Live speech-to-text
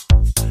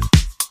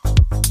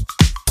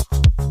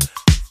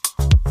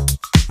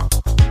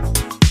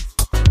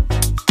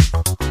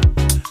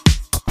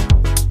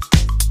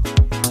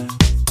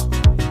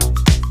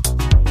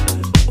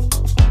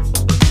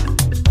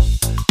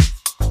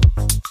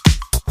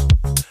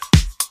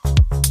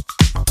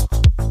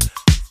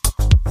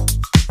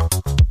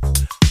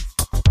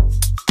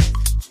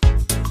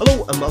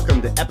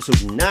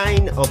episode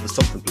 9 of the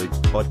Something Blue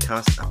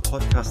podcast, a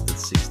podcast that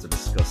seeks to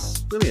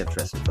discuss really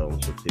interesting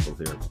films with people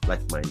who are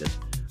like-minded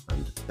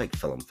and big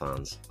film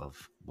fans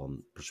of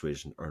one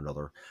persuasion or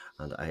another.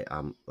 And I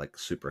am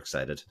super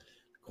excited.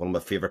 One of my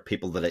favourite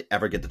people that I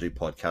ever get to do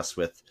podcasts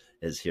with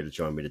is here to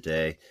join me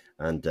today.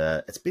 And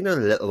it's been a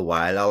little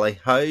while, Ali.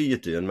 How are you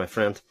doing, my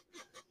friend?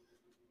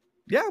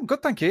 Yeah, I'm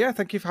good, thank you. Yeah,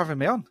 thank you for having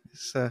me on.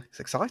 It's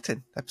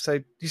exciting.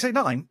 Episode, did you say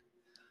 9?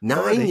 9,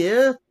 already?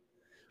 Yeah.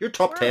 You're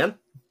top 10.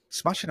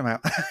 Smashing them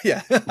out.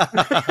 Yeah.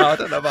 I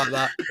don't know about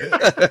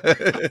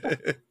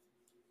that.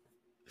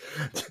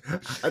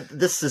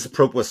 This is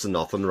apropos to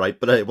nothing, right?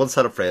 But I once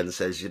had a friend that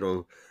says,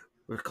 we're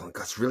going,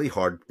 it's really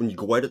hard. When you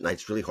go out at night,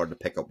 it's really hard to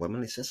pick up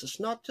women. He says, it's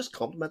not, just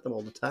compliment them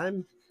all the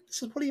time. I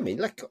said, what do you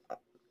mean?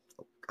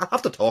 I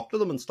have to talk to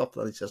them and stuff.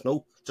 And he says,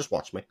 no, just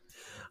watch me.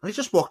 And he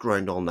just walked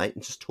around all night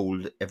and just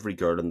told every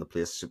girl in the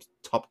place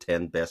top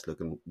 10 best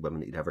looking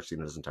women he'd ever seen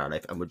in his entire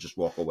life and would just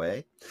walk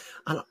away.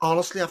 And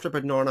honestly, after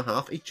about an hour and a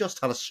half, he just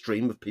had a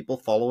stream of people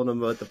following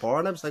him out the bar.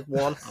 And I was like,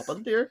 what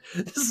happened here?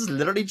 This is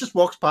literally just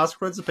walks past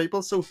crowds of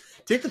people. So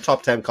take the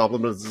top 10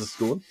 compliments as it's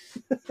going.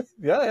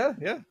 Yeah.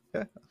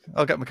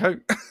 I'll get my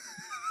coat.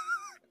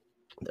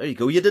 There you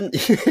go. You didn't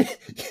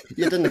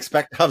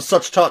expect to have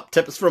such top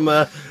tips from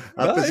a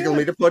physical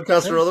media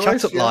podcast or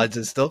otherwise. Chat up lines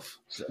and stuff.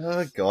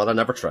 Oh God, I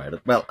never tried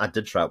it. Well, I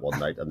did try it one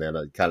night, and then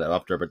I kind of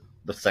after about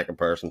the second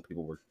person,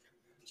 people were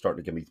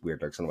starting to give me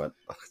weird looks, and I went,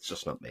 oh, "It's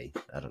just not me.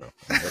 I don't know.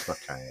 I'm just not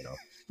trying enough."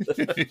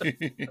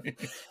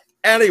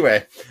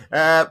 Anyway,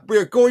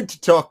 we're going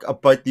to talk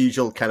about the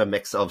usual kind of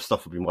mix of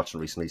stuff we've been watching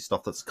recently,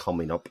 stuff that's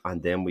coming up,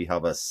 and then we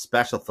have a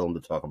special film to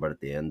talk about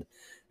at the end,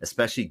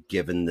 especially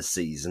given the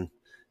season.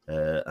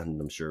 And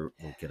I'm sure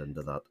we'll get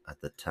into that at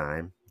the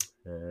time.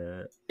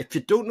 If you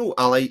don't know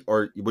Ali,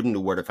 or you wouldn't know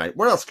where to find,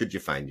 where else could you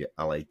find you,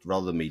 Ali?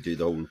 Rather than me do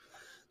the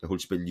whole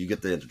spiel, you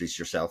get to introduce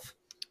yourself.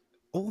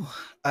 Oh,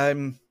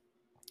 you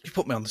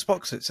put me on the spot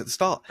because it's at the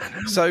start.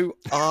 So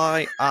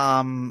I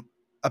am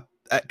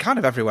kind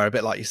of everywhere, a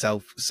bit like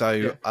yourself. So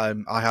yeah.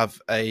 I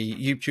have a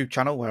YouTube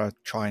channel where I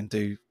try and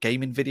do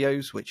gaming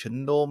videos, which are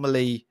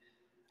normally,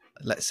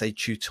 let's say,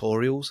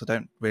 tutorials. I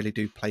don't really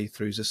do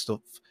playthroughs of stuff.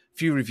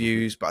 Few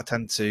reviews, but I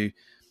tend to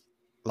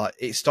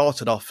it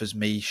started off as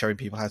me showing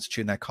people how to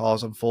tune their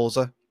cars on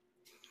Forza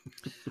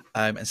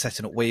and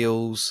setting up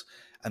wheels,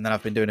 and then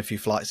I've been doing a few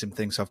flight sim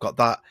things, so I've got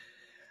that.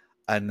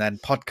 And then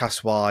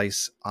podcast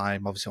wise,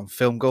 I'm obviously on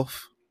Film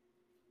Guff,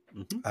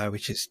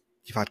 which is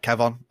you've had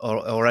Kev on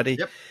already.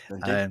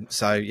 Yep.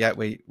 So yeah,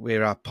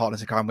 we're our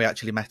partners in crime. We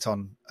actually met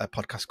on a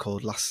podcast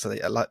called Last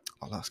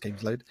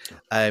Games Load,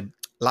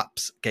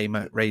 Laps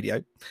Gamer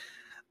Radio.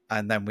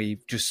 And then we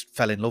just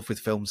fell in love with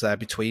films there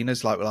between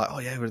us. We're like, oh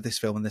yeah, we're this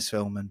film and this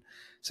film. And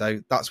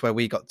so that's where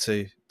we got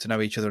to know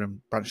each other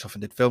and branched off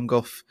and did Film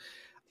Guff.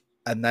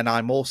 And then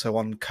I'm also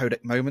on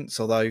Codec Moments,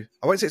 although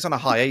I won't say it's on a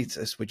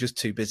hiatus. We're just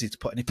too busy to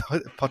put any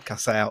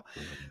podcasts out,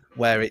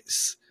 where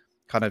it's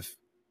kind of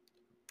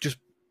just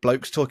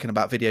blokes talking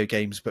about video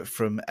games, but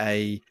from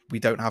we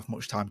don't have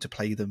much time to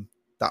play them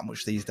that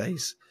much these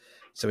days.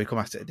 So we come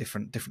at it at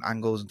different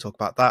angles and talk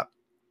about that.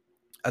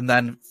 And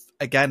then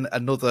again,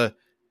 another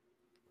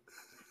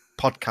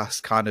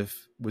podcast kind of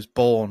was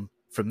born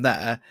from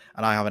there,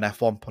 and I have an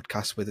F1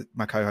 podcast with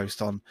my co-host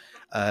on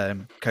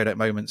Codec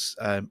Moments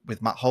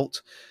with Matt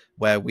Holt,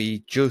 where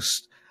I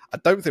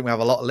don't think we have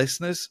a lot of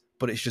listeners,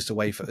 but it's just a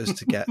way for us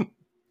to get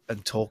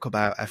and talk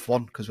about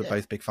F1 because we're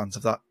both big fans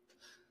of that.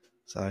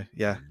 So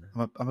yeah,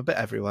 I'm a bit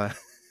everywhere.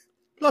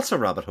 Lots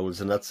of rabbit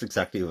holes, and that's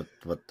exactly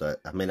what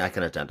I mean. I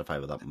can identify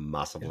with that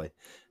massively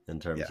in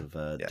terms of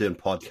doing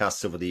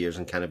podcasts over the years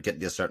and kind of getting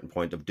to a certain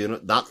point of doing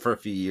that for a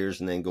few years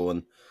and then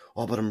going,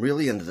 oh, but I'm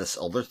really into this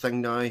other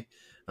thing now.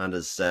 And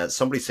as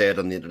somebody said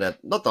on the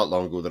internet not that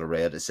long ago that I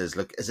read, it says,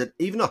 look, is it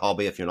even a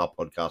hobby if you're not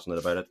podcasting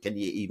about it? Can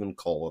you even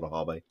call it a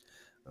hobby?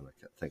 And I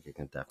think you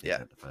can definitely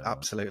identify with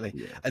absolutely. That.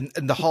 Yeah.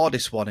 And the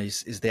hardest one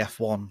is the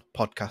F1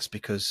 podcast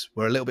because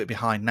we're a little bit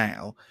behind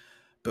now.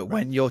 But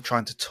when you're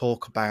trying to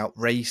talk about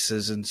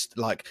races and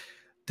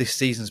this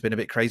season's been a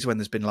bit crazy when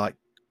there's been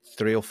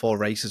 3 or 4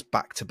 races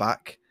back to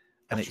back,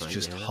 and it's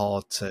just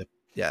hard to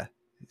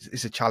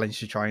it's a challenge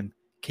to try and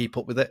keep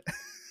up with it.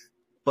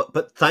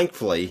 But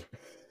thankfully,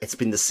 it's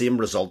been the same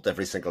result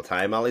every single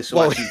time, Ali. So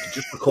actually, you could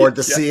just record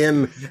the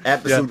same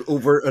episode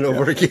over and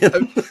over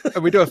again.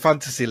 And we do a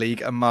fantasy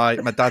league, and my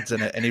dad's in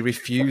it, and he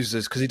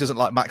refuses because he doesn't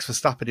like Max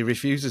Verstappen. He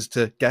refuses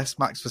to guess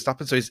Max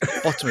Verstappen, so he's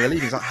bottom of the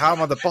league. He's like, "How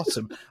am I the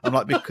bottom?" I'm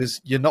like,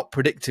 "Because you're not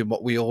predicting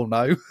what we all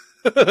know."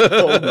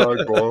 Oh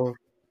my God.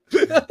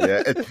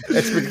 Yeah,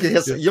 it's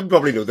because you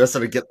probably know this,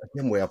 and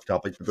I'm way off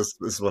topic, but this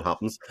is what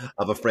happens. I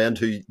have a friend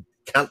who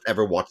can't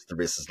ever watch the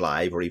races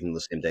live or even the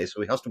same day,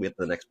 so he has to wait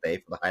for the next day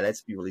for the highlights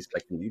to be released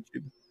on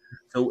YouTube.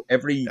 So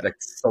every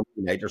Sunday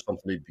night or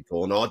something, he'd be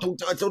going, "Oh, don't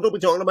be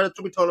talking about it.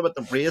 Don't be talking about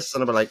the race,"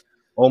 and I'd be like,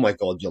 "Oh my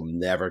God, you'll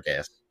never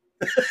guess."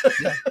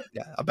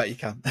 yeah, I bet you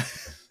can.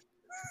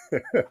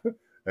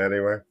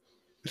 Anyway,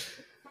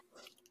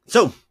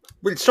 so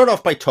we'll start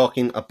off by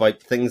talking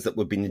about things that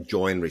we've been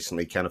enjoying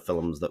recently, kind of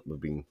films that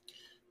we've been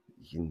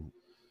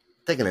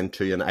digging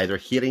into and either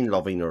hating,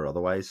 loving, or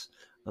otherwise.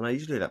 And I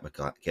usually let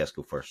my guest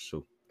go first.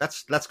 So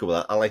let's go with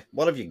that. Ali,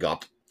 what have you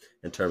got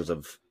in terms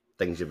of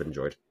things you've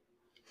enjoyed?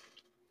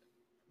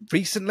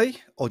 Recently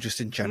or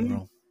just in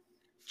general?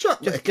 Sure,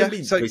 it can be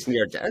recently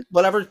or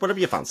whatever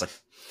you fancy.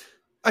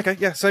 Okay,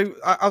 yeah. So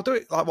I'll do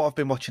it like what I've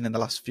been watching in the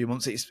last few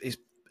months. It's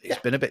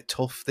been a bit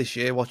tough this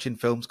year watching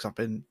films because I've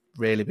been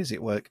really busy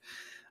at work.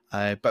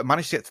 But I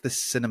managed to get to the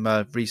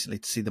cinema recently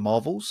to see The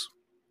Marvels.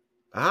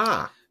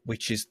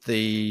 Which is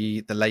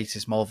the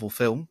latest Marvel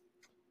film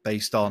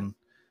based on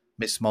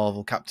Miss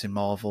Marvel, Captain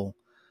Marvel,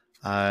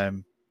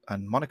 and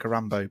Monica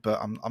Rambeau. But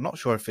I'm not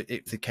sure if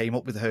it came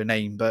up with her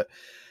name. But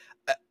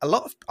a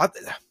lot of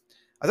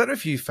I don't know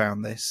if you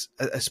found this,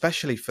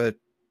 especially for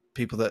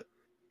people that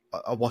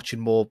are watching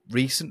more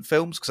recent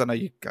films, because I know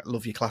you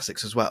love your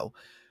classics as well.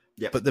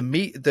 Yeah. But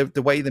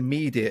the way the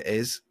media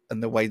is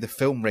and the way the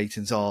film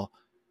ratings are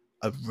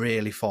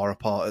really far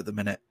apart at the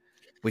minute,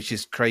 which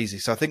is crazy.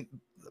 So I think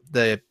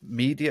the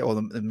media or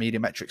the media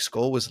metric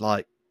score was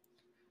like,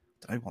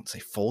 I don't want to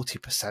say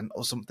 40%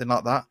 or something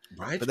like that.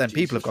 Right. But then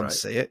people have gone to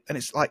see it and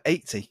it's like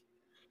 80.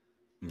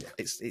 Yeah.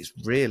 It's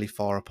really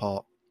far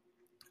apart.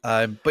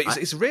 But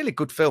it's a really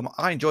good film.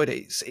 I enjoyed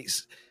it.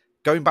 It's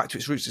going back to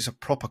its roots. It's a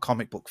proper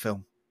comic book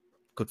film.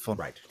 Good fun.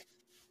 Right.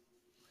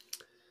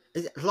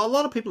 A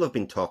lot of people have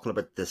been talking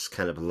about this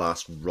kind of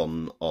last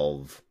run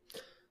of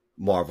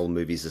Marvel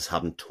movies as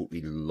having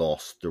totally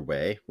lost their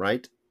way,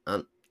 right?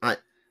 And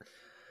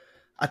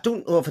I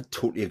don't know if I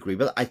totally agree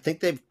with it. I think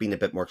they've been a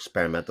bit more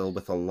experimental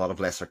with a lot of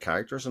lesser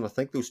characters, and I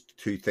think those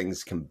two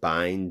things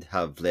combined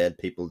have led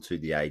people to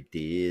the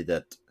idea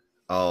that,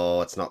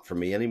 it's not for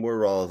me anymore,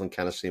 rather than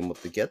kind of seeing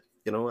what they get.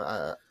 You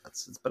know,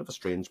 it's a bit of a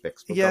strange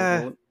mix.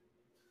 Yeah.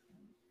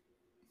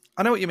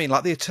 I know what you mean.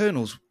 Like, The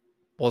Eternals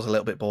was a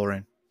little bit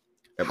boring.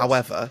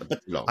 However,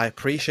 I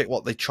appreciate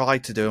what they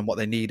tried to do and what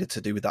they needed to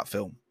do with that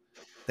film.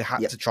 They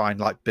had to try and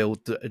like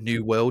build a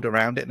new world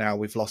around it. Now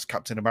we've lost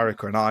Captain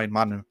America and Iron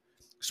Man.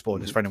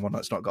 Spoilers for anyone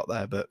that's not got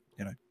there, but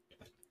you know.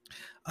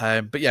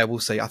 But yeah, we'll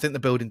see. I think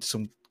they're building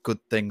some good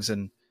things,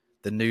 and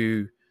the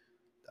new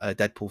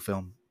Deadpool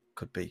film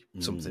could be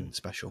something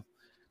special.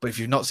 But if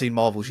you've not seen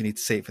Marvels, you need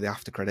to see it for the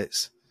after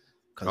credits.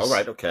 All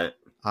right, okay.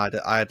 I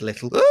had a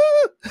little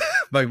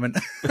moment.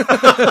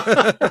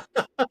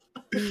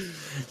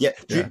 Yeah,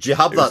 do you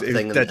have that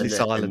thing deadly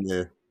silence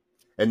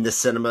in the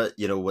cinema?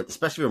 You know,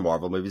 especially with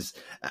Marvel movies,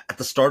 at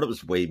the start it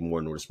was way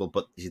more noticeable,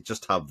 but you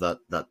just have that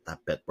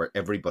bit where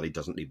everybody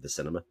doesn't leave the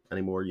cinema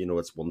anymore. You know,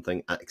 it's one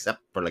thing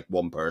except for like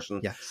one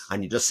person,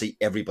 and you just see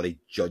everybody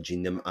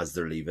judging them as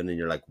they're leaving, and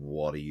you're like,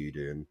 "What are you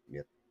doing?"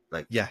 Yeah,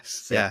 like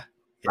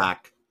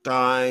back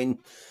down.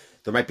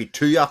 There might be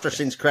 2 after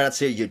scenes credits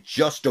here. You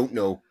just don't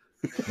know.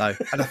 No,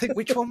 and I think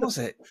which one was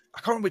it? I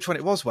can't remember which one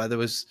it was. Where there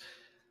was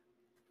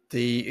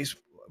it's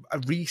a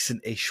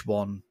recent-ish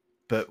one,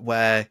 but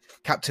where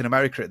Captain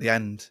America at the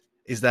end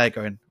is there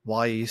going,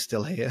 "Why are you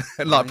still here?"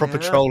 and like proper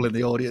trolling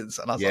the audience.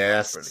 And I was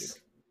like,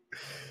 brilliant.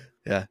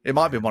 Yeah, it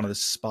might be one of the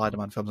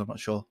Spider-Man films. I'm not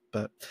sure,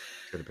 but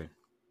could have been.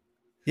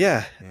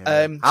 Yeah.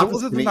 I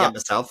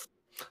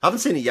haven't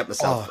seen it yet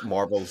myself.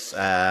 Marvels,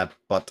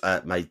 but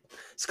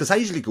it's because I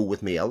usually go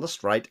with my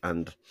eldest, right?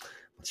 And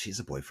she's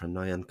a boyfriend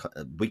now, and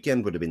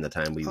weekend would have been the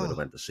time we would have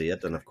went to see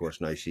it, and of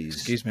course now she's.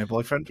 Excuse me, a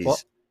boyfriend?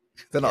 What?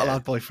 They're not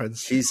allowed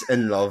boyfriends. She's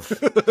in love.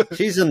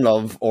 She's in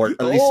love, or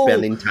at least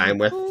spending time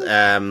with.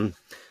 At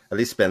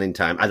least spending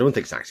time. I don't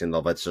think it's actually in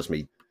love. It's just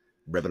me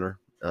ribbing her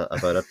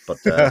about it.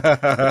 But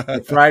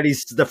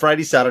the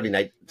Friday Saturday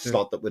night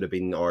slot that would have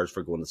been ours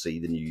for going to see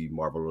the new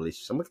Marvel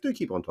release. And we do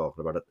keep on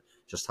talking about it.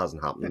 Just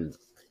hasn't happened.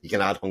 You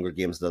can add Hunger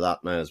Games to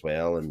that now as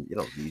well, and you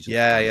know.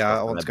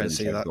 I want to go and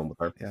see that.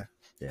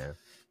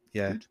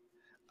 Yeah.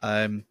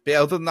 But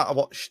other than that, I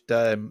watched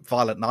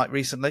Violent Night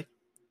recently.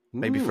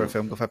 Maybe for a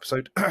Film Guff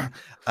episode.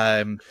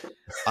 I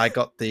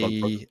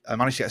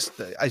managed to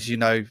get, as you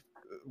know,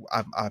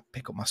 I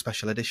pick up my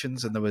special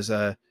editions, and there was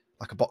a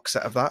box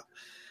set of that.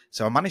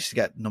 So I managed to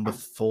get number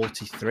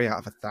 43 out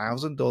of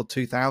 1,000 or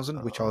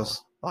 2,000, which I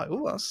was like,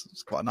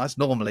 that's quite nice.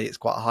 Normally it's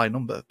quite a high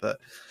number, but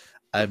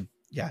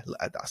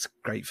that's a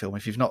great film.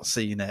 If you've not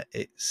seen it,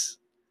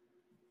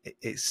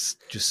 it's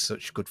just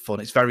such good fun.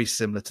 It's very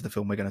similar to the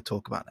film we're going to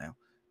talk about now,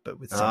 but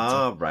with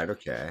Santa. Right,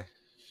 okay.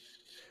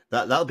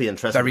 That'll be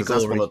interesting,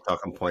 because that's one of the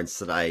talking points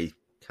that I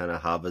kind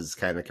of have, is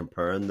kind of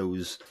comparing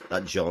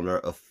that genre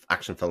of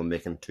action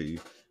filmmaking to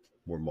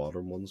more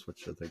modern ones,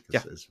 which I think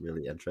is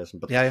really interesting.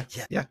 But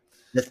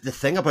the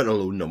thing about a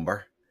low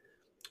number,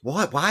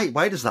 why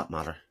does that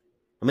matter?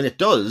 I mean, it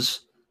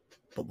does,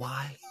 but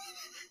why?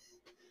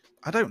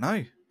 I don't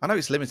know. I know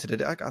it's limited,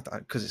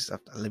 because it's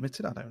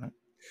limited. I don't know.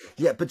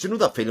 Yeah, but you know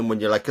that feeling when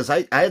you're like, because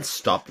I had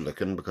stopped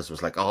looking because it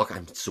was like,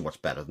 I'm so much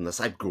better than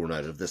this. I've grown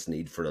out of this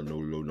need for a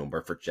low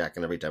number for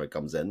checking every time it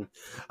comes in.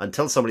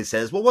 Until somebody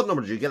says, well, what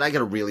number did you get? I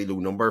get a really low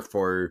number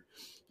for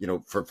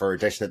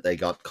edition that they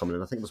got coming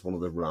in. I think it was one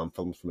of the Ram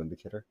films from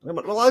Indicator. And I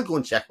went, well, I'll go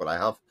and check what I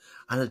have.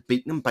 And I'd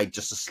beaten them by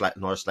just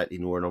another slightly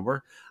lower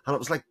number. And it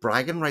was like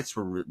bragging rights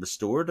were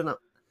restored. And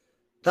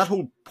that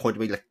whole point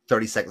of me, like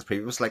 30 seconds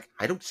previous, was like,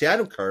 I don't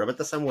care about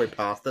this. I'm way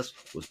past this.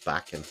 Was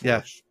back in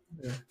force.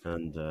 Yeah.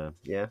 And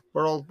yeah,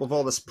 we've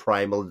all this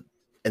primal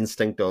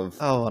instinct of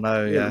Oh, I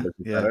know. Yeah.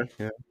 better.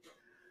 Yeah.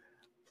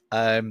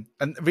 And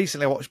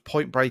recently I watched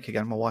Point Break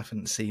again. My wife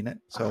hadn't seen it,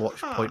 so I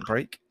watched Ah. Point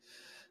Break.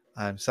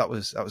 So that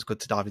was good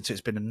to dive into.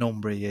 It's been a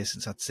number of years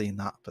since I'd seen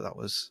that, but that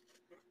was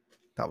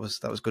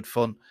good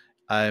fun.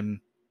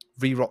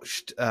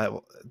 Rewatched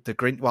the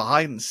Grinch. Well,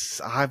 I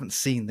haven't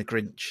seen the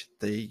Grinch.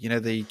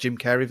 The Jim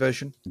Carrey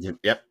version.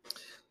 Yep.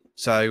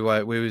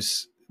 So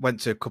went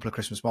to a couple of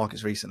Christmas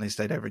markets recently.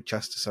 Stayed over in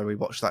Chester, so we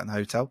watched that in the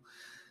hotel,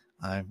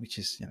 which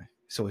is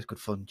it's always good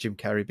fun. Jim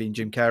Carrey being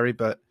Jim Carrey,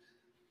 but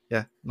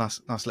yeah,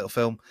 nice little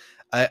film.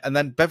 And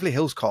then Beverly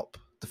Hills Cop,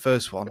 the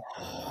first one.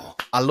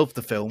 I love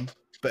the film,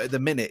 but at the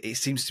minute it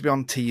seems to be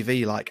on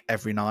TV like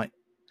every night.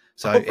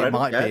 So it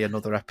might be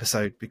another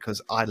episode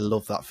because I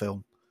love that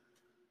film.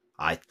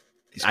 I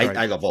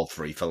love all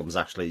three films,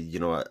 actually,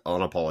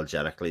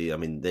 unapologetically. I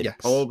mean, they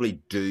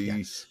probably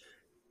do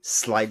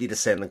slightly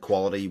descend in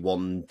quality,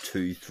 1,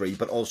 2, 3,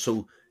 but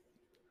also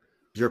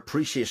your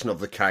appreciation of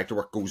the character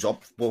work goes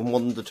up from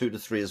 1 to 2 to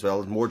 3 as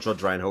well. More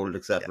Judge Reinhold,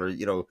 etc.,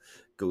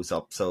 goes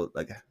up. So,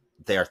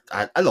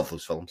 I love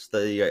those films.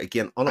 They,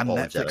 again, unapologetically.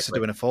 And Netflix are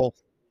doing a fall.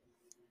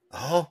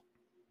 Oh.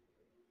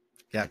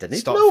 Yeah,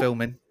 start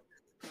filming.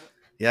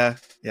 Yeah.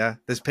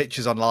 There's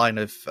pictures online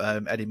of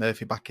Eddie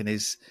Murphy back in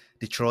his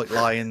Detroit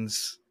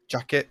Lions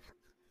jacket.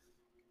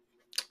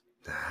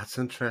 That's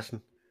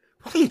interesting.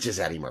 What age is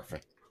Eddie Murphy?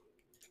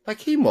 Like,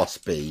 he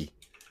must be.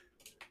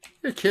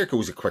 Here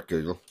goes a quick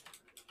Google.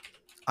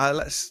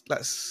 I'll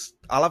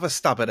have a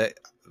stab at it.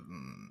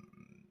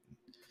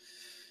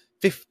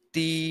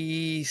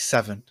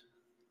 57.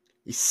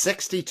 He's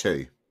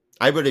 62.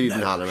 I would have even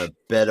had him a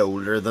bit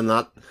older than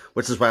that,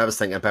 which is why I was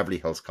thinking Beverly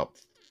Hills Cop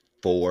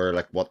 4,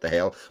 like, what the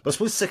hell. But I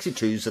suppose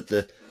 62 is at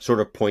the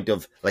sort of point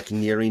of, like,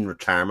 nearing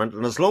retirement,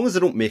 and as long as they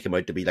don't make him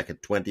out to be like a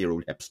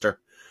 20-year-old hipster,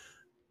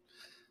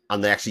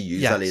 and they actually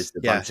use that as the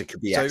advantage, it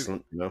could be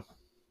excellent,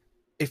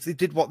 If they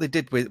did what they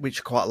did with,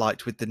 which I quite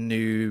liked with the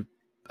new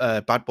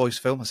Bad Boys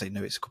film, I say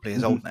no, it's a couple of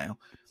years old now,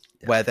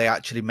 where they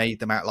actually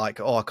made them out like,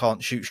 I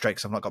can't shoot straight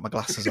because I've not got my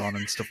glasses on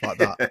and stuff like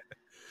that.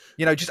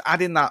 Just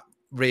adding that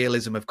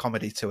realism of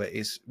comedy to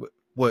it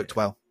worked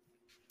well.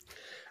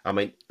 I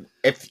mean,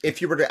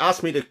 if you were to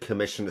ask me to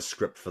commission a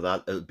script for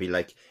that, it would be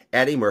like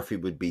Eddie Murphy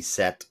would be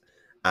set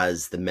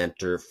as the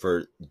mentor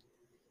for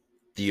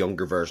the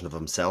younger version of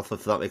himself,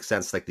 if that makes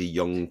sense, like the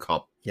young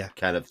cop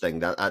kind of thing.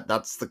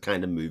 That's the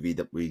kind of movie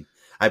that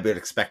I would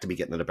expect to be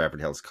getting in a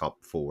Beverly Hills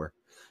Cop 4.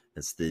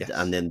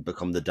 And then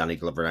become the Danny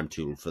Glover, I'm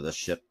too old for this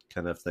shit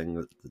kind of thing,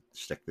 the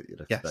stick that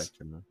you'd expect.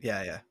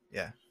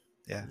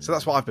 Yeah. So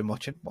that's what I've been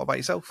watching. What about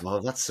yourself? Oh,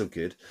 that's so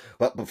good.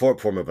 Well, before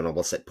moving on,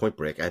 we'll say Point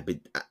Break. A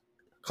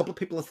couple of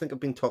people I think have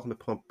been talking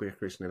about Point Break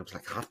recently, and I was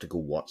like, I have to go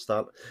watch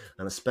that.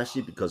 And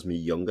especially because my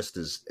youngest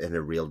is in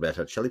a real Red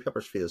Hot Chili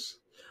Peppers phase.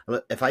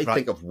 And if I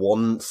think of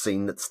one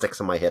scene that sticks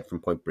in my head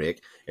from Point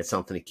Break, it's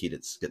Anthony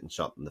Kiedis getting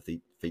shot in the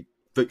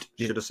foot,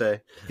 should I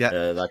say.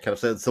 Yeah. That kind of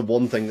thing. It's the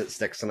one thing that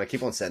sticks, and I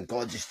keep on saying,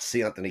 God, just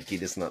see Anthony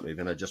Kiedis in that movie,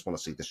 and I just want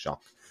to see the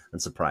shock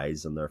and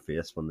surprise in their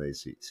face when they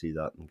see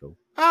that and go,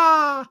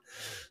 ah!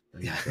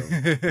 Yeah.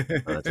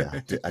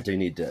 I do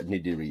need to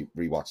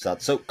rewatch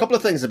that. So a couple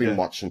of things I've been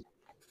watching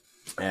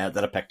that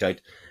I picked out.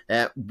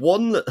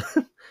 One,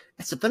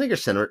 it's a Vinegar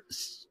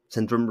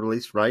Syndrome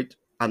release, right?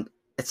 And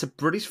it's a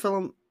British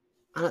film,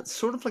 and it's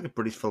sort of like a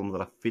British film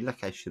that I feel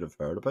like I should have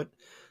heard about.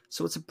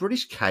 So it's a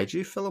British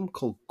kaiju film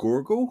called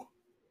Gorgo.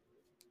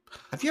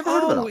 Have you ever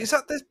heard of it? Is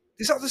that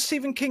the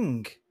Stephen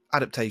King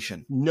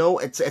adaptation? No,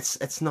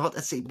 it's not.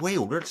 It's way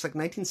older. It's like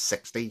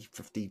 1960,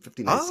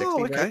 59, 60.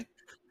 Okay. Right?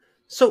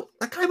 So,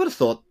 like, I would have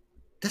thought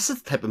this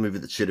is the type of movie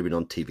that should have been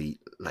on TV,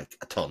 like,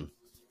 a ton.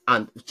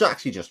 And it's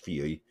actually just for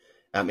you.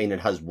 I mean, it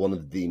has one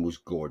of the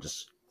most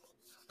gorgeous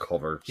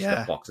cover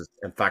slip boxes.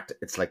 In fact,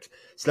 it's like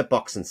slip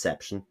box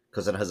Inception,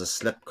 because it has a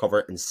slip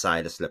cover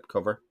inside a slip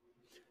cover.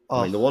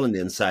 I mean, the one on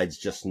the inside's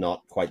just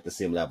not quite the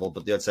same level,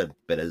 but the outside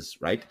bit is,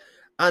 right?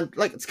 And,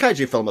 like, it's a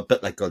kaiju film a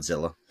bit like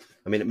Godzilla.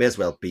 I mean, it may as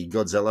well be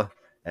Godzilla.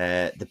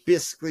 That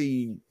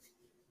basically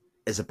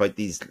is about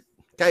these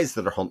guys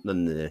that are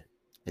hunting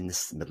in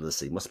this middle of the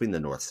sea. Must be in the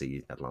North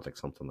Sea, Atlantic,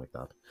 something like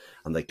that.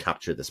 And they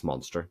capture this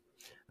monster.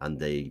 And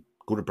they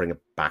go to bring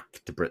it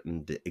back to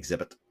Britain to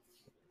exhibit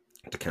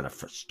to kind of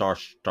star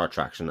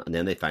traction. And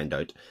then they find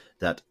out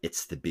that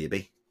it's the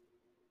baby.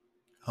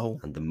 Oh.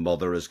 And the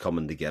mother is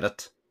coming to get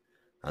it.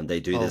 And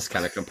they do this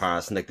kind of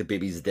comparison, like the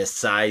baby's this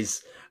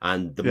size,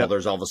 and the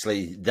mother's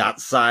obviously that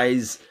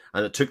size,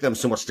 and it took them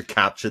so much to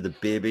capture the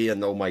baby,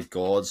 and oh my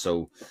God,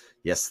 so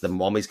yes, the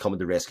mommy's coming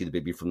to rescue the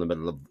baby from the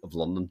middle of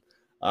London,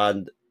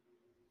 and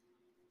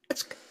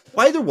it's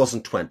why there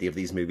wasn't 20 of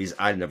these movies,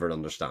 I never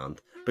understand,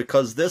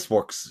 because this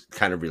works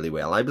kind of really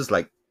well. I was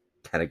like,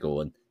 kind of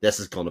going, this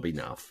is going to be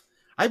naff.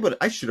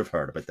 I should have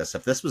heard about this.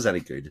 If this was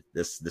any good,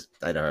 this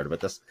I'd have heard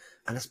about this,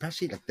 and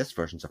especially, like, this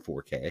version's a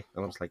 4K, and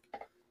I was like,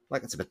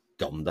 it's a bit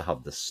dumb to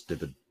have this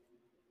stupid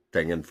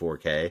thing in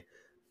 4K.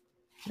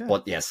 Yeah.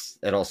 But yes,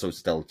 it also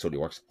still totally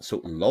works.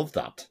 So love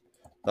that.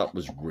 That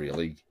was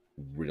really,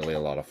 really a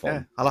lot of Yeah,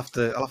 fun. I'll have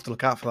to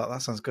look out for that.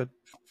 That sounds good.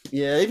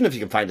 Yeah, even if you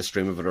can find a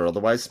stream of it or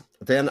otherwise.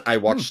 Then I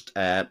watched.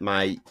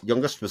 My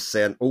youngest was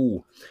saying,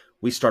 "Oh,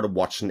 we started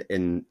watching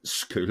in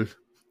school."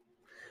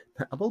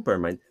 I will bear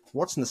in mind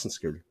watching this in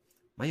school.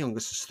 My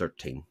youngest is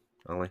 13,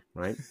 Ali,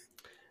 right?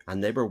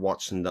 And they were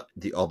watching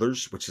the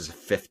others, which is a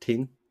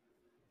 15,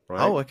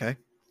 right? Oh, okay.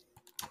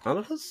 And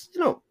it has,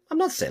 I'm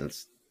not saying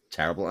it's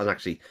terrible. And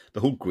actually, the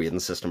whole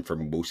grading system for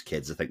most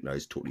kids, I think, now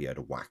is totally out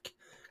of whack.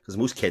 Because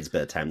most kids, by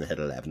the time they hit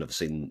 11, have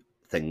seen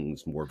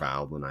things more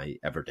vile than I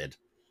ever did.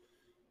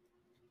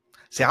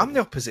 See, I'm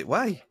the opposite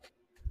way.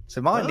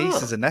 So my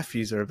nieces Ah, and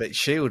nephews are a bit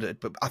shielded,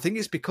 but I think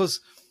it's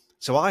because.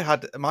 So I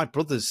had my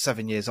brother's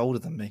 7 years older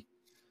than me.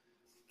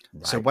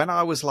 So right. when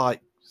I was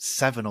like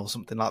 7 or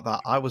something like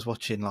that, I was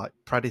watching like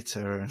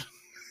Predator and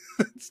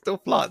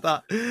stuff like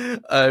that,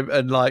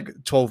 and like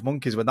 12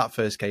 Monkeys when that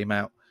first came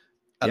out,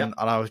 Yep.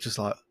 and I was just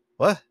like,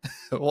 what?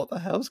 What the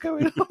hell's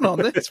going on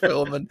this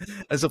film and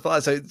stuff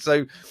like that.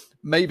 So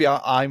maybe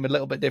I'm a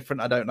little bit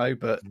different. I don't know,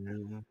 but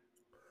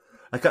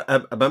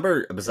I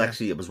remember it was yeah,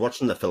 actually, I was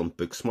watching the film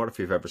Booksmart, if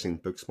you've ever seen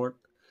Booksmart.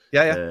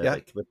 yeah.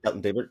 Like with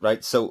Captain David,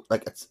 right? So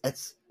like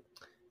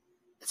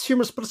it's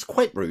humorous, but it's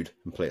quite rude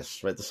in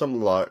place, right? There's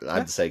some Yeah.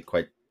 I'd say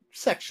quite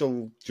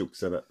sexual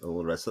jokes in it and all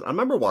the rest of it. I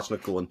remember watching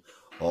it going,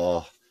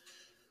 oh,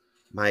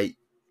 my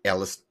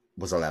eldest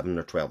was 11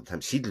 or 12 at the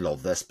time. She'd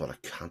love this, but I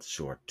can't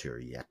show it to her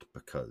yet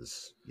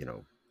because,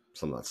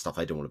 some of that stuff,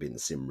 I don't want to be in the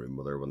same room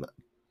with her when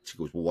she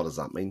goes, well, what does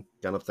that mean?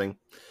 Kind of thing.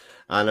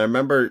 And I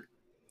remember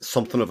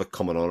something of it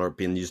coming on or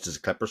being used as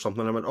a clip or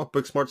something. And I went, oh,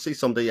 Booksmart, see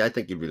someday, I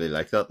think you'd really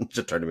like that. And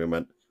she turned to me and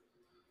went,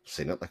 I've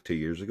seen it like 2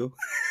 years ago.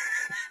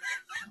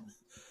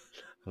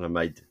 And I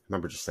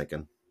remember just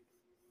thinking,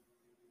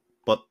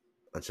 but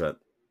that's it.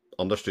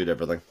 Understood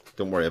everything.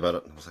 Don't worry about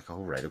it. And I was like,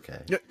 oh, right,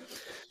 okay. Yeah.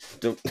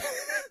 Don't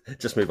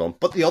just move on.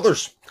 But the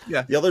others,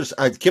 Yeah.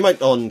 came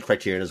out on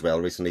Criterion as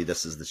well recently.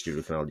 This is the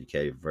Studio Canal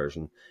UK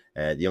version.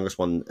 The youngest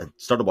one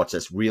started watching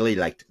this, really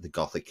liked the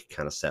gothic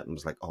kind of set and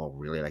was like, oh,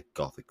 really like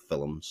gothic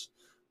films.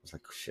 I was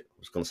like, shit, I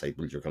was going to say,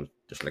 well, you're going to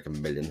just like a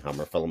million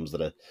Hammer films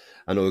that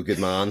I know a good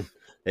man.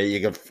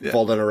 You can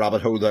fall down a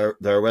rabbit hole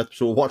there with.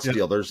 So watch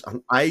the others.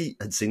 And I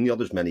had seen the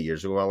others many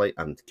years ago, Ali,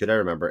 and could I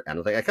remember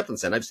anything? I kept on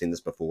saying, I've seen this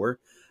before.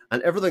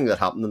 And everything that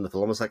happened in the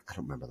film, I was like, I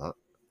don't remember that.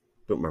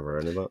 Don't remember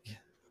any of that.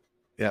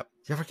 Yeah. Do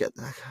you ever get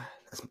that?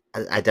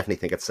 I definitely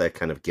think it's a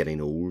kind of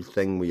getting old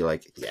thing where you're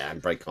like, yeah, I'm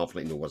very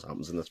confident know what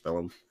happens in this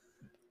film.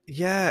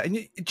 Yeah. And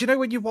do you know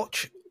when you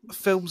watch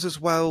films as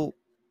well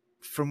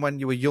from when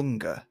you were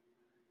younger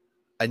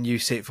and you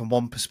see it from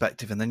one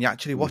perspective and then you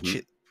actually watch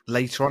it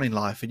later on in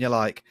life and you're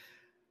like,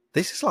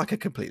 this is like a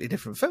completely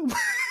different film.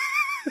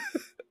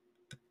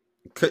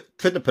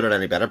 Couldn't have put it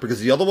any better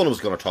because the other one I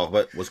was going to talk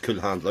about was Cool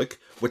Hand Luke,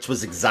 which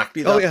was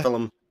exactly that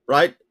film,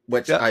 right?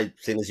 Which I'd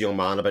seen as a young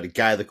man about a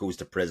guy that goes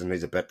to prison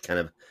who's a bit kind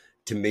of,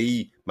 to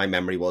me, my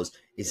memory was,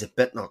 he's a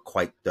bit not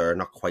quite there,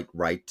 not quite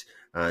right,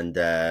 and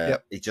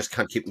he just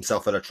can't keep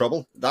himself out of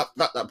trouble. That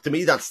to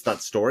me, that's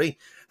that story.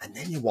 And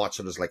then you watch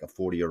it as like a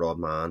 40-year-old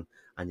man,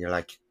 and you're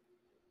like,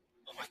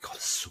 oh my God,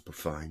 it's so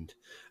profound.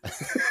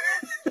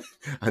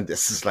 And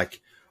this is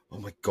like, oh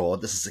my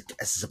God, this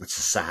is about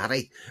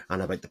society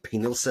and about the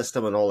penal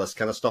system and all this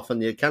kind of stuff.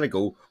 And you kind of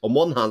go, on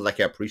one hand, like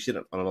I appreciate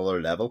it on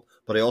another level,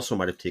 but I also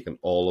might have taken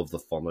all of the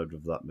fun out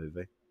of that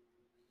movie.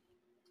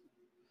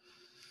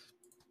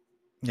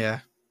 Yeah.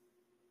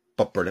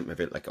 But brilliant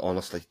movie. Like,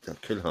 honestly,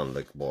 Cool Hand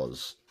Luke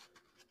was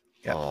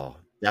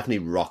definitely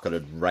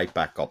rocketed right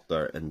back up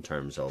there in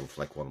terms of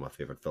like one of my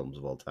favourite films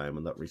of all time.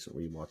 And that recent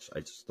rewatch, I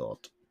just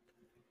thought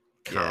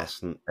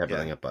cast and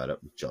everything about it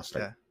just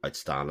like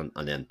outstanding.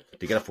 And then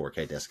to get a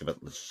 4K disc of it,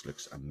 just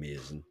looks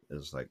amazing.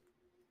 It's like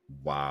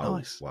wow,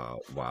 Nice.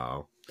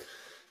 wow.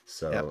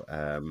 So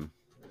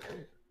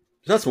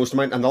that's most of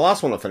mine. And the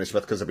last one I finished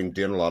with, because I've been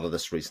doing a lot of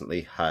this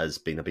recently,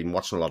 I've been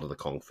watching a lot of the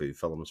Kung Fu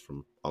films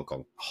from Hong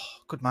Kong.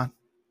 Oh, good man.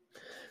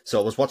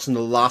 So I was watching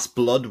The Last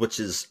Blood, which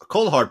is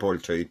called Hard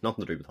Boiled 2,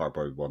 nothing to do with Hard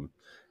Boiled 1,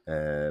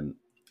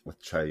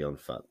 with Chow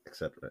Yun-fat,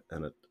 etc.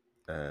 in it.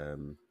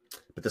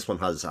 But this one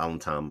has Alan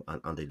Tam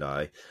and Andy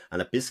Lau,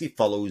 and it basically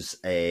follows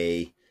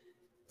he's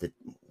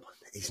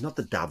not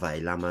the Dalai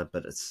Lama,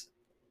 but it's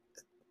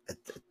a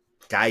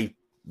guy,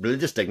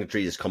 religious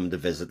dignitary, is coming to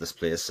visit this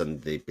place,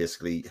 and they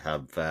basically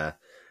have a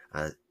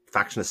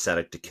faction set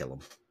out to kill him.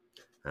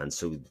 And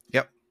so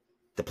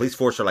the police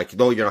force are like,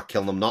 no, you're not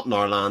killing him, not in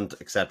our land,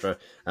 etc.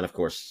 And of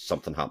course,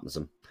 something happens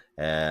to him,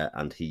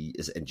 and he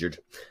is injured.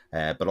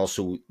 But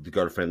also, the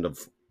girlfriend of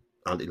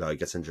Andy Lau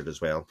gets injured as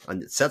well.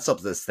 And it sets up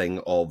this thing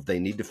of they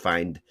need to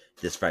find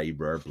this very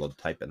rare blood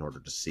type in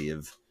order to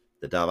save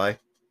the Davai.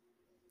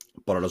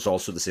 But it is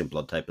also the same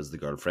blood type as the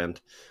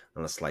girlfriend.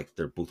 And it's like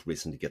they're both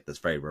racing to get this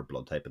very rare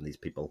blood type in these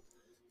people.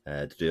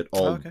 To do it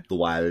all the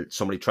while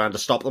somebody trying to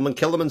stop them and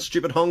kill them in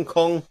stupid Hong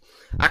Kong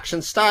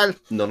action style.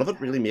 None of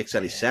it really makes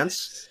any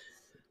sense.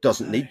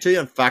 Doesn't need to.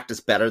 In fact, it's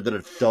better that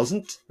it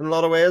doesn't in a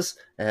lot of ways.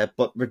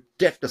 But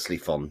ridiculously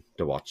fun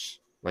to watch.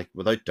 Like,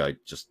 without doubt,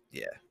 just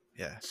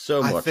Yeah.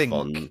 So I much think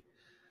fun.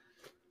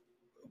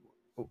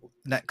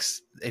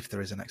 next, if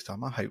there is a next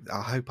time, I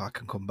hope I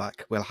can come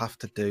back. We'll have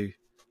to do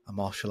a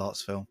martial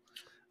arts film.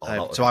 Oh,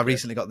 that would So be I great.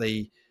 recently got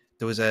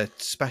there was a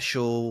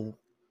special,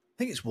 I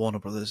think it's Warner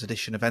Brothers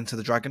edition of Enter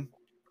the Dragon.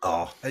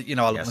 Oh, I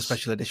love my yes.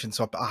 special edition,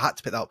 so I had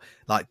to pick that up.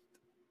 Like,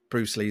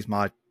 Bruce Lee's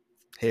my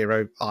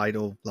hero,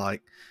 idol,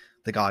 like,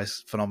 the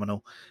guy's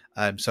phenomenal.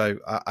 So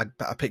I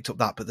picked up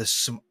that, but there's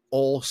some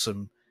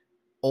awesome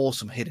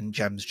hidden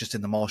gems just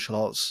in the martial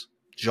arts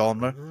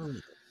genre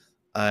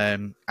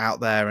out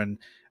there, and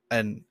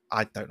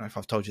I don't know if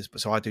I've told you this,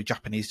 but so I do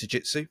Japanese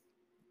jiu-jitsu,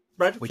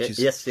 Right. which Okay. is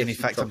Yes. in You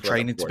effect I'm talked about that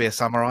training to before. be a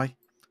samurai.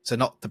 So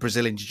not the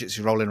Brazilian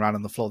jiu-jitsu rolling around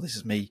on the floor. This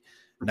is me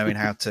knowing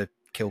how to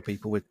kill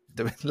people with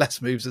doing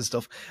less moves and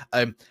stuff.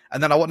 And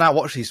then I now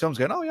watch these films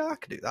going, oh yeah, I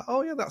can do that.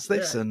 Oh yeah, that's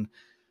this. Yeah.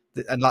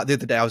 And like the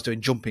other day I was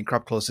doing jumping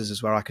crab claw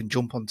scissors where I can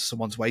jump onto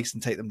someone's waist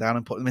and take them down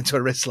and put them into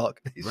a wrist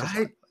lock. It's just Right.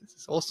 like, this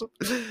is awesome.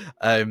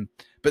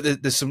 But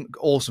there's some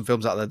awesome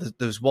films out there.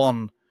 There's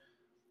one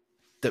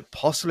that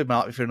possibly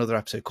might be for another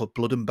episode called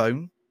Blood and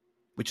Bone,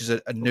 which is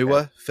a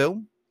newer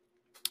film.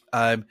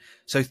 So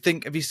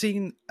have you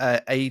seen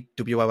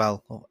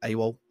AWOL or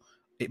AWOL?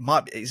 It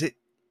might be, is it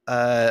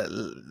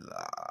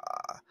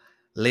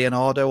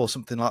Leonardo or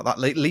something like that?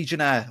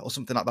 Legionnaire or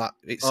something like that.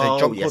 It's a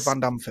Jean-Claude Van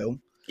Damme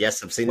film.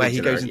 Yes, I've seen where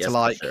Legionnaire, he goes into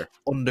yes, sure.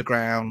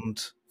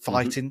 underground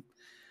fighting.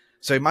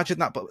 Mm-hmm. So imagine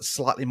that, but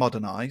slightly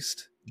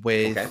modernized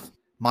with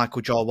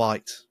Michael Jai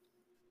White.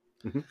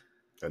 Mm-hmm.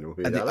 I know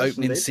who and that the is,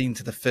 opening indeed. scene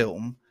to the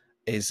film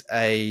is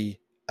a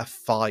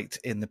fight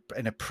in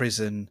a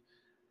prison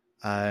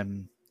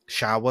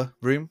shower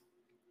room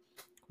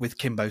with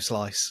Kimbo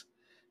Slice,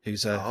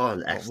 who's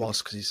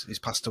was because he's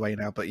passed away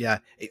now. But yeah,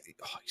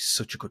 it's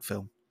such a good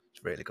film.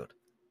 It's really good.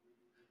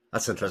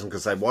 That's interesting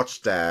because I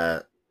watched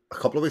a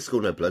couple of weeks ago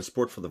now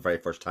Bloodsport for the very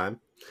first time,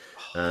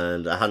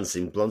 and I hadn't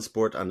seen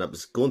Bloodsport, and I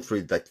was going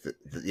through like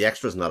the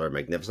extras and that are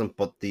magnificent,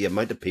 but the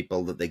amount of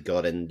people that they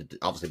got in to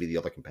obviously be the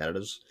other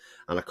competitors,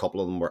 and a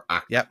couple of them were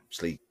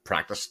actually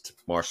practiced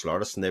martial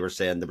artists, and they were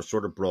saying they were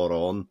sort of brought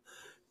on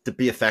to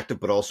be effective,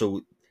 but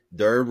also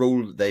their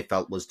role they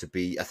felt was to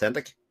be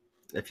authentic,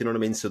 if you know what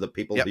I mean. So that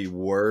people who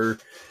were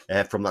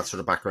from that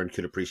sort of background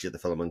could appreciate the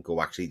film and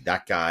go, actually,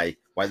 that guy,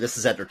 while this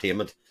is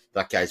entertainment,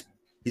 that guy's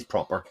he's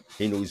proper.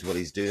 He knows what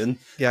he's doing.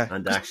 Yeah,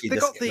 and actually,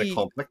 this got the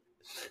conflict.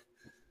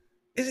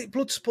 Is it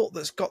Bloodsport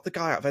that's got the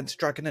guy out of Enter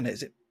Dragon in it?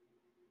 Is it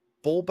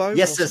Bulbo?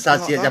 Yes, it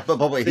has. Yeah, but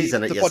he's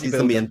in it. Yes, he's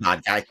the main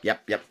bad guy.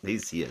 Yep, he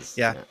is.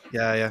 Yeah.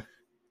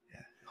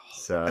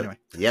 So anyway,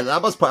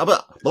 that was part.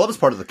 Well, that was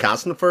part of the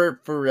casting for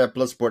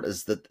Bloodsport,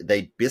 is that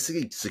they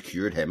basically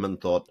secured him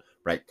and thought,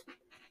 right,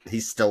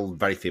 he's still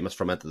very famous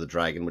from Enter the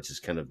Dragon, which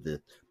is kind of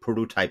the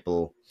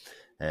prototypal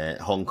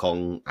Hong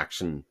Kong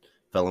action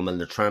film, and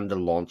they're trying to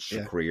launch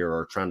a career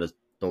or trying to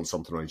build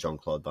something around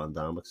Jean-Claude Van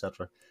Damme,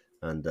 etc.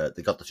 And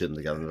they got the two of them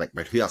together and like,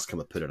 right, who else can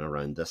we put in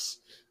around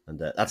this? And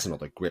that's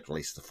another great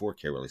release, the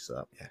 4K release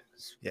of that.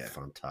 Yeah,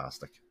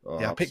 fantastic.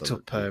 I picked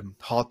up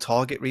Hard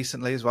Target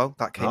recently as well.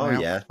 That came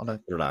out on a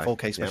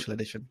 4K special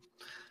edition.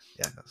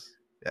 Yeah,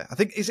 I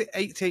think, is it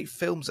 88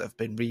 films that have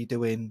been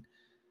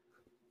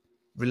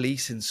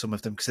releasing some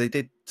of them, because they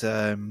did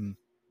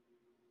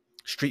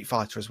Street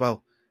Fighter as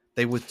well.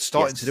 They were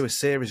starting to do a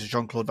series of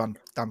Jean-Claude Van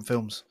Damme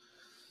films.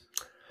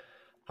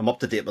 I'm up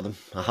to date with them.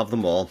 I have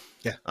them all.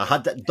 Yeah, I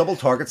had Double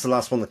Target's the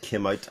last one that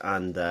came out,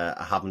 and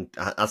I haven't.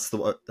 That's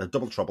the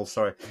Double Trouble.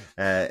 Sorry,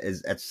 I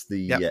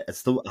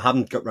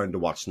haven't got round to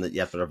watching it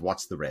yet, but I've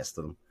watched the rest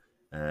of them.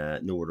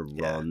 Nowhere to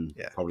Run.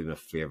 Probably my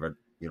favorite.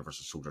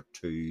 Universal Soldier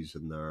 2's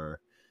in there.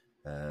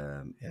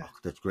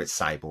 The great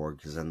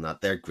Cyborg is in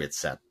that. They're a great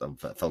set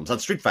of films,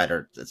 and Street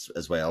Fighter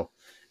as well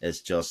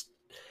is just.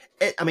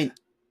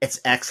 It's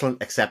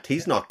excellent, except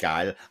he's not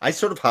Guile. I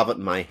sort of have it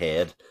in my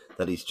head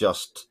that he's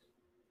just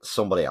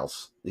somebody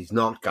else. He's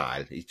not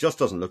Guile. He just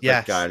doesn't look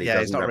like Guile.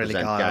 He's not really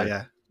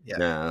Guile. Yeah.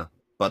 Nah,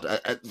 but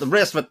the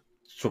rest of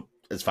it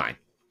is fine.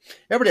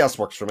 Everybody else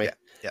works for me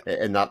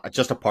in that,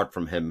 just apart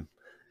from him.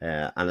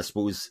 And I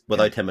suppose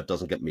without him, it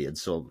doesn't get made.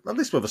 So at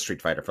least we have a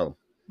Street Fighter film.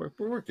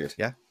 We're good.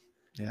 Yeah.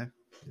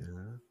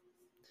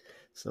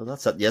 So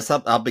that's it. Yes,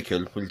 that'll be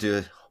cool. We'll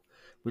do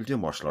a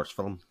martial arts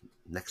film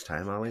next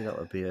time, Ali.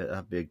 That'd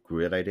be a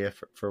great idea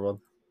for one.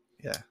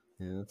 Yeah,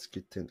 that's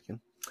good thinking.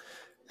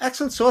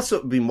 Excellent. So that's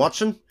what we've been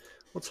watching.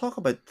 We'll talk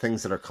about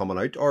things that are coming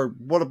out, or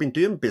what I've been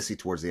doing basically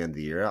towards the end of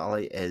the year,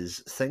 Ali, is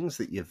things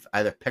that you've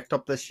either picked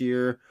up this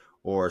year,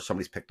 or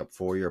somebody's picked up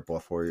for you, or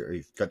bought for you, or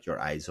you've got your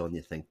eyes on.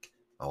 You think,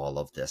 oh, I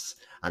love this,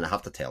 and I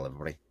have to tell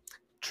everybody.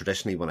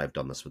 Traditionally, when I've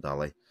done this with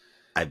Ali,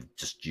 I've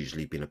just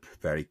usually been a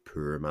very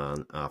poor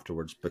man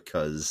afterwards,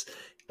 because,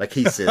 like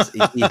he says,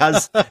 he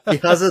has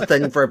a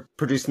thing for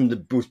producing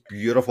the most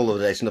beautiful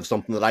edition of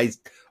something that I,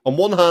 on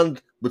one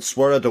hand, would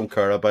swear I don't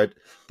care about,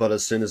 but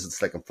as soon as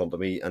it's like in front of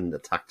me and the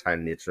tactile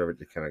nature of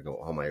it, you kind of go,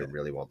 oh, I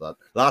really want that.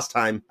 Last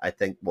time, I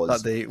think,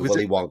 was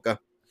Willy Wonka.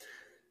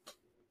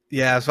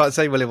 Yeah, I was about to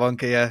say Willy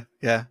Wonka,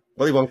 yeah.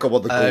 Willy Wonka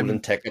with the golden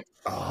ticket.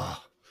 Oh,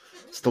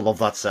 still love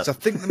that set. So I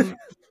think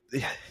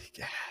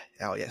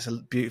Oh yeah, it's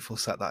a beautiful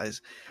set that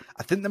is.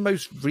 I think the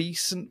most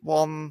recent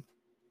one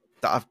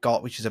that I've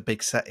got, which is a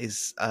big set,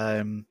 is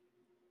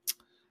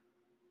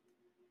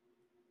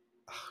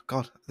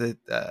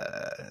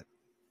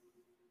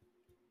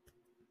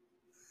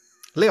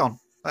Leon.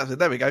 That's it.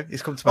 There we go.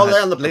 It's come to my head.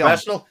 Leon the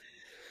Professional.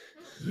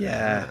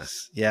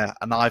 Yes, yeah.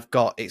 And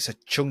it's a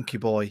chunky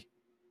boy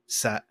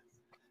set.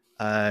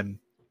 And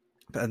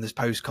there's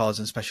postcards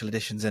and special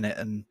editions in it,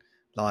 and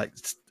like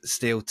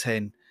steel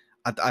tin.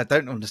 I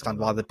don't understand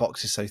why the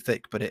box is so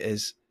thick, but it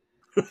is,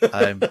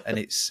 and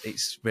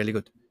it's really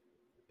good.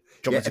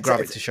 Do you want me to grab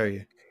it to show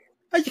you?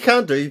 You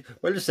can do.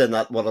 Well, just saying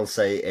that, what I'll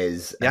say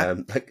is,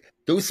 like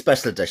those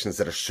special editions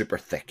that are super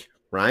thick,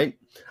 right?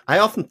 I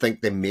often think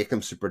they make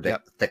them super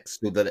thick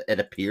so that it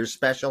appears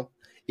special,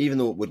 even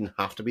though it wouldn't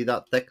have to be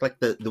that thick.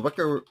 Like the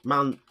Wicker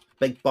Man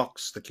big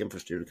box that came from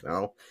Studio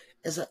Canal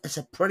is a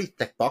pretty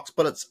thick box,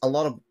 but it's a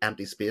lot of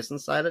empty space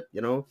inside it, you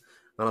know.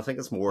 And I think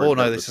it's more. Oh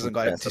no, this hasn't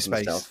got empty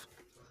space. Stuff.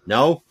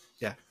 No.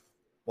 Yeah.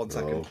 1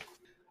 second.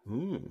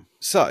 Oh.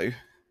 So,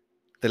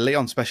 the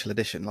Leon Special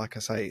Edition, like I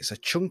say, it's a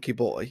chunky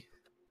boy.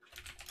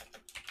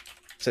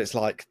 So it's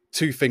like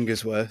 2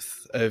 fingers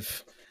worth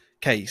of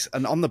case,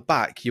 and on the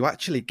back you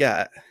actually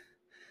get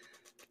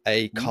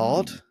a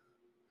card,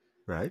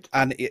 right?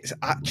 And it's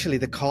actually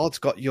the card's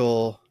got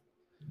your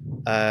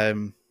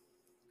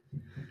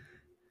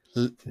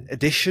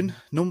edition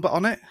number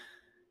on it.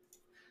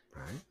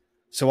 Right.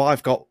 So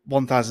I've got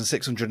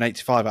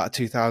 1,685 out of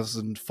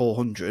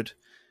 2,400,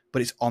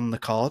 but it's on the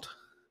card,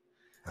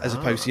 as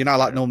opposed to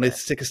like normally they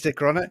stick a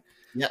sticker on it.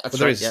 Yeah, that's but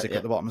there is a sticker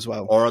at the bottom as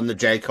well, or on the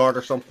J card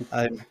or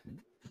something.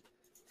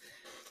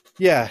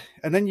 Yeah,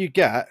 and then you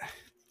get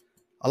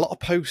a lot of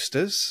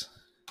posters,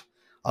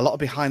 a lot of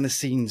behind the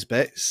scenes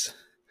bits,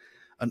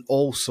 and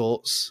all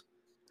sorts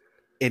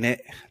in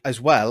it, as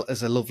well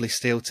as a lovely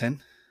steel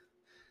tin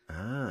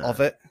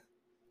of it.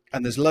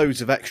 And there's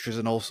loads of extras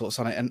and all sorts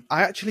on it. And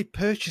I actually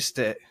purchased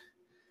it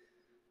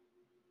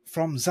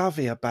from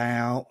Xavi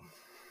about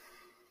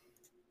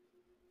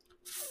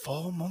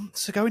 4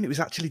 months ago, and it was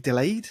actually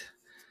delayed.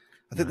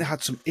 I think they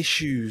had some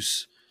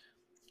issues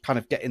kind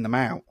of getting them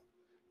out.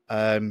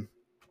 And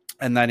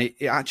then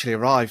it actually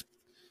arrived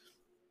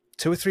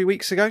 2 or 3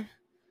 weeks ago.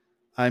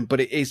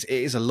 But it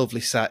is a lovely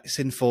set. It's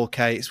in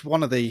 4K. It's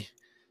one of the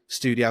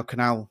Studio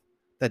Canal.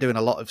 They're doing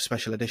a lot of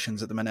special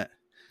editions at the minute.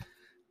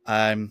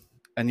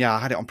 And yeah, I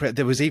had it on print.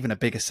 There was even a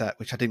bigger set,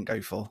 which I didn't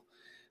go for.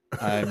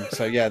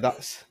 So yeah,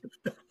 that's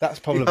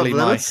probably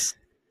my...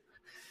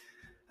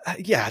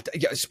 yeah,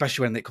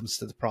 especially when it comes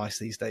to the price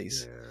these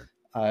days.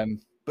 Yeah.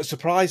 But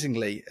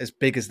surprisingly, as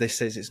big as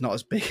this is, it's not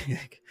as big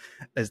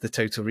as the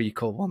Total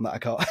Recall one that I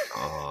got,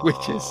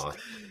 which is...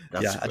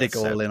 Yeah, I did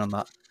go all in on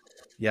that.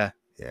 Yeah.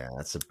 Yeah,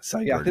 that's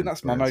I think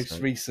that's my most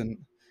recent,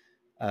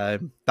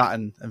 that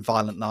and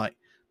Violent Night.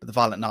 But the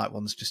Violent Night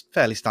one's just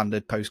fairly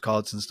standard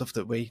postcards and stuff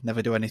that we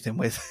never do anything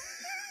with.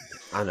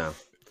 I know.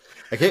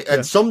 Okay,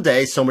 and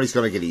someday somebody's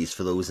going to get used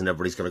for those, and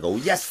everybody's going to go,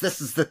 "Yes,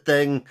 this is the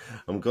thing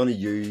I'm going to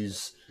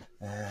use."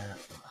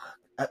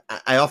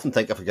 I often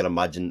think if I could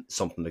imagine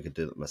something I could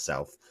do it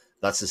myself,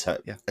 that's just how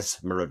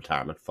it's my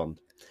retirement fund.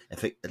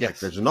 Like,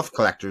 there's enough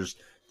collectors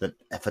that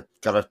if it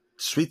got a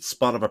sweet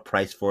spot of a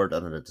price for it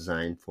and a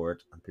design for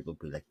it, and people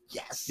would be like,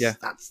 "Yes,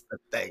 that's the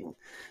thing."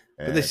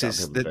 But this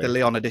is the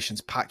Leon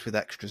edition's packed with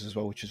extras as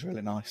well, which is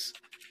really nice.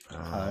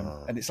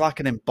 And it's like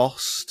an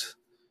embossed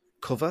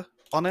cover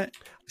on it.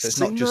 So it's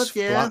not just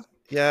flat.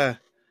 Yeah.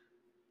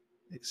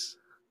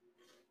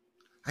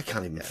 I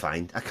can't even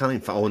find.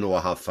 Oh no,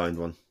 I have found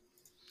one.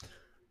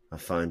 I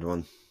found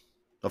one.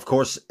 Of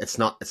course, it's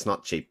not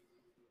cheap.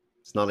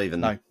 It's not even.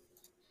 No.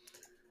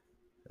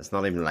 It's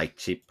not even like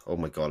cheap. Oh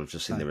my god! I've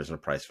just seen the original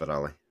price for it,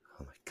 Ali.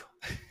 Oh my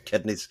god!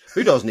 Kidneys.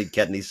 Who doesn't need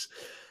kidneys?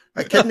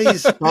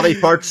 Kidneys, body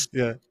parts.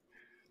 Yeah.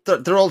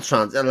 They're all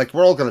like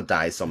we're all going to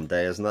die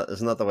someday, isn't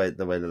that the way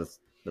that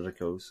it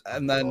goes?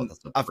 And then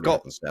I've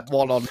got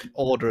one on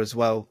order as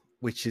well,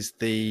 which is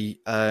the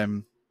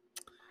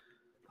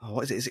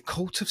what is it? Is it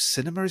Cult of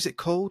Cinema? Is it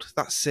called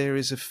that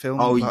series of films?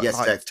 Oh yes,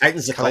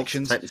 Titans of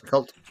Collections. Titans of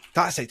Cult.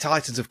 That's it,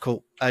 Titans of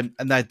Cult. And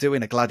they're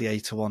doing a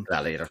Gladiator one.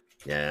 Gladiator,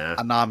 yeah.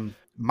 And I'm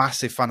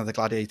massive fan of the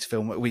Gladiator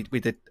film. We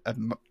did a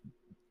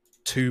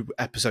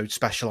 2-episode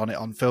special on it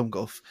on Film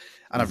Guff,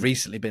 and I've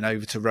recently been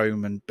over to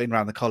Rome and been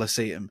around the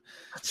Colosseum.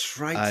 That's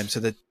right. So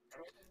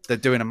they're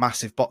doing a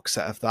massive box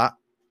set of that,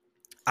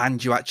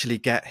 and you actually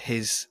get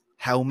his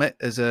helmet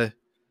as a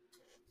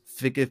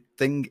figure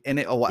thing in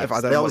it or whatever.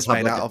 I don't know what it's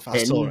made out of.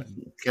 I saw it.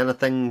 Kind of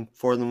thing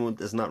for them,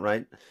 isn't that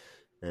right?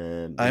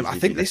 I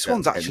think this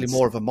one's actually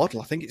more of a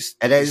model. I think it's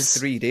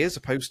 3D as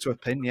opposed to a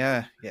pin.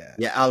 Yeah.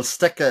 I'll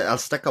stick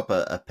up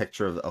a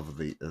picture of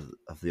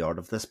the art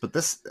of this, but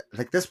this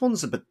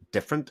one's a bit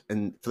different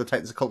for the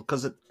Titans of Cult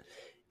because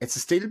it's a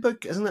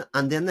steelbook, isn't it?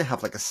 And then they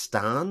have like a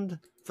stand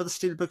for the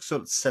steelbook, so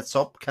it sets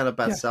up kind of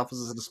by itself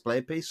as a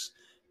display piece.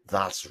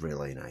 That's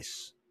really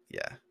nice.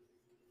 Yeah.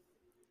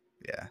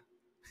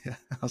 I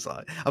was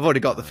like, I've already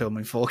got the film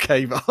in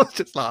 4K, but I was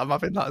just like, I'm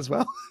having that as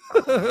well.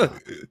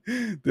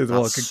 The other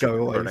one could go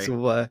away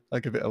somewhere. I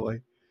give it away.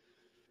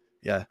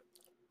 Yeah.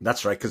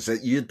 That's right, because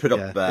you'd put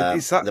up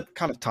It's that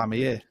kind of time of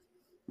year.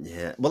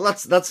 Yeah, well,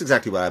 that's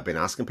exactly what I've been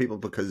asking people,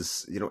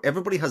 because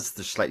everybody has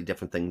their slightly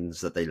different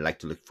things that they like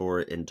to look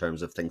for in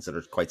terms of things that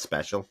are quite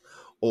special,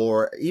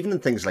 or even in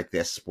things like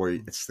this where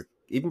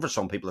even for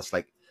some people it's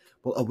like,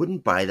 well, I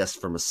wouldn't buy this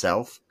for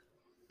myself,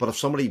 but if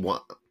somebody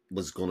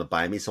was going to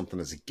buy me something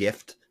as a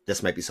gift,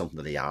 this might be something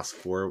that they ask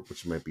for,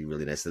 which might be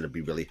really nice. That I'd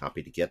be really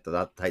happy to get.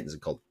 That Titans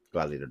of Cult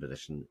Gladiator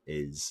edition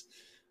is,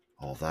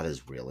 oh, that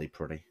is really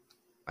pretty.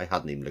 I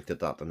hadn't even looked at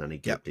that in any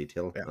great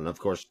detail, and of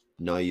course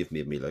now you've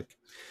made me look.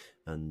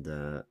 And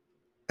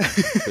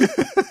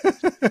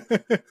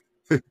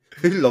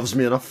who loves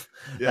me enough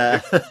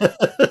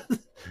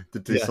to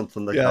do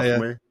something like that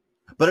for me?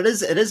 But it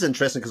is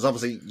interesting, because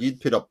obviously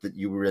you'd put up that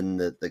you were in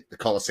the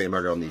Colosseum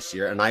earlier on this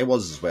year, and I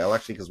was as well,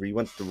 actually, because we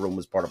went to Rome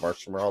as part of our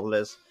summer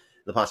holidays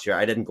the past year.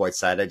 I didn't go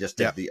outside; I just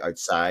did the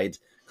outside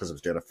because I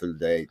was doing a full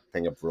day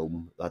thing of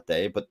Rome that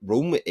day. But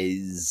Rome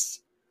is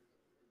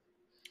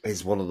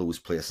one of those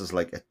places,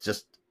 like, it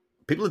just,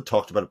 people had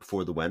talked about it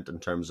before they went, in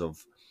terms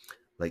of,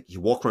 like,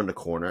 you walk around the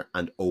corner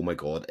and, oh my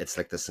God, it's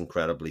like this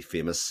incredibly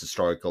famous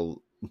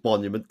historical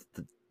monument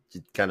that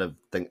you kind of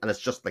think, and it's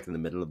just like in the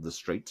middle of the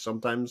street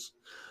sometimes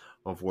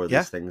of where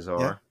these things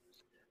are.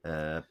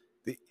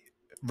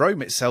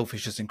 Rome itself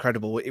is just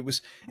incredible. It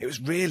was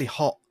really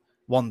hot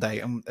one day,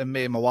 and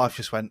me and my wife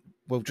just went,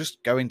 we'll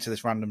just go into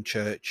this random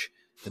church.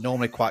 They're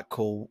normally quite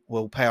cool.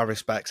 We'll pay our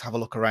respects, have a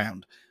look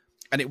around.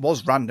 And it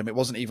was random. It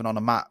wasn't even on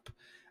a map.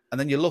 And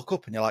then you look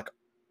up and you're like,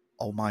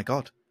 oh my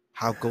God,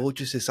 how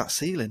gorgeous is that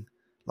ceiling?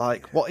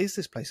 Like, what is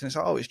this place? And it's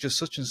like, oh, it's just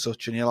such and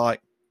such. And you're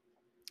like,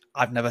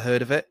 I've never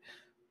heard of it,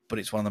 but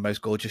it's one of the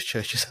most gorgeous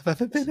churches I've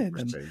ever been in.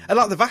 And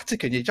like the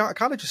Vatican, you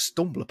kind of just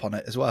stumble upon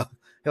it as well.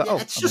 You're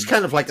like, it's just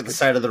kind of like at the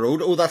side of the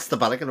road. Oh, that's the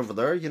Vatican over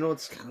there.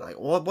 It's kind of like,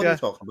 what are you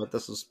talking about?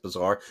 This is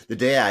bizarre. The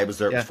day I was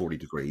there, it was 40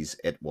 degrees.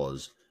 It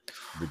was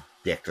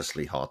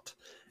ridiculously hot.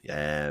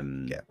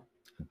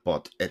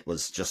 But it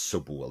was just so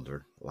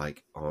bewildered.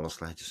 Like,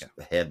 honestly,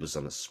 the head was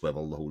on a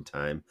swivel the whole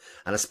time.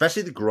 And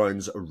especially the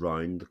grounds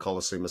around the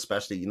Colosseum,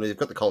 especially, you've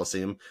got the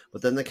Colosseum,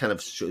 but then they kind of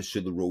show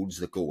the roads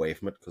that go away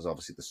from it, because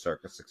obviously the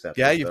circus, etc.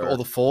 Yeah, you've got all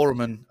the forum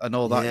and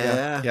all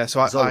that. Yeah. So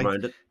I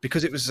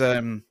because it was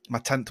my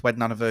 10th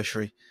wedding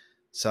anniversary,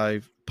 so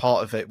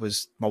part of it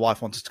was my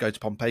wife wanted to go to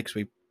Pompeii, because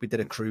we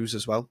did a cruise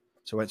as well.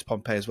 So we went to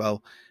Pompeii as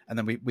well. And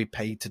then we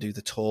paid to do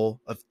the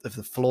tour of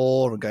the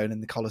floor and going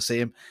in the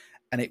Colosseum.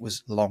 And it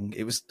was long.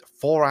 It was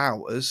 4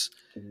 hours.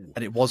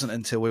 And it wasn't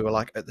until we were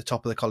like at the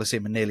top of the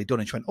Colosseum and nearly done.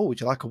 And she went, oh,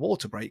 would you like a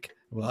water break?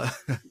 We're like,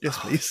 yes,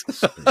 please.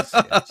 Yes.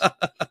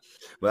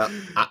 Well,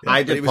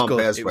 I did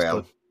Pompeii as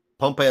well.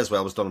 Pompeii as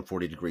well was done in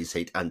 40 degrees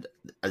heat. And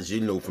as you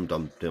know from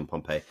doing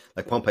Pompeii,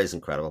 like, Pompeii is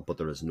incredible, but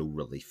there is no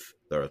relief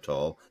there at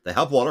all. They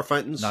have water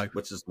fountains,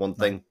 which is one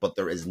thing, but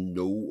there is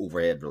no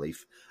overhead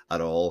relief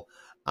at all.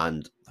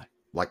 And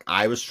like,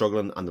 I was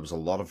struggling, and there was a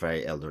lot of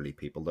very elderly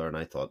people there, and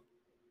I thought,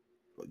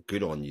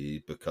 good on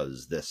you,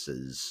 because this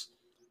is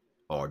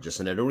gorgeous.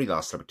 And it only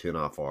lasted about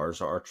 2.5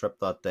 hours, our trip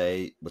that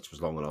day, which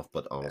was long enough,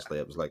 but honestly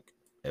it was like,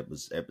 it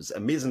was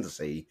amazing to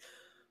see.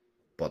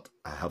 But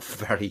I have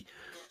very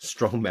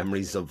strong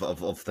memories of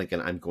thinking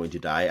I'm going to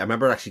die. I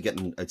remember actually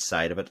getting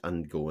outside of it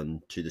and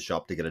going to the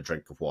shop to get a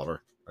drink of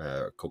water,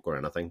 Coke or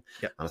anything,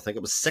 and I think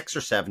it was €6 or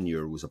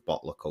 €7 a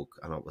bottle of Coke,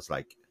 and it was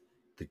like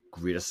the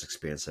greatest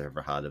experience I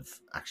ever had of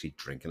actually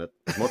drinking it.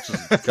 As much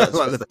as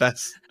like the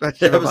best.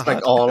 It was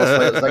like,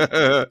 honestly, it was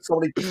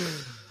like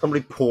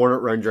somebody pouring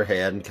it around your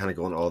head and kind of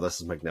going, "Oh, this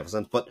is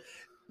magnificent." But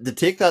to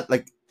take that,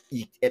 like,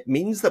 it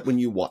means that when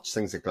you watch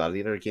things like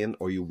Gladiator again,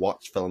 or you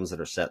watch films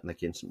that are set in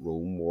like ancient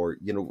Rome, or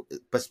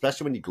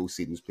especially when you go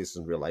see those places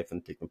in real life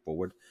and take them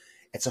forward,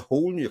 it's a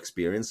whole new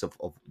experience of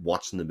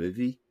watching the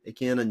movie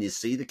again, and you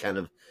see the kind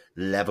of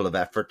level of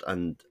effort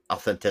and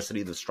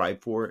authenticity they strive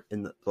for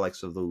in the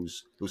likes of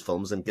those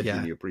films, and give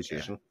you the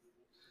appreciation.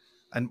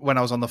 Yeah. And when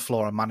I was on the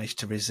floor, I managed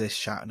to resist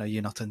shouting, "No,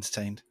 you're not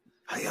entertained."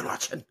 Are you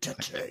not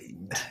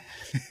entertained?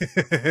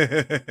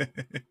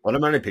 Well, how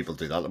many people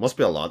do that? There must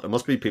be a lot. There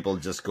must be people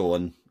just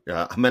going,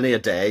 how many a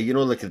day?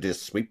 Like they do a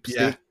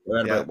sweepstake.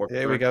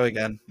 Here we go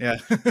again. Yeah.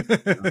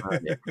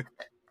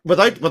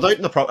 Without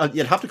the proper,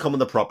 you'd have to come in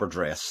the proper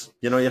dress.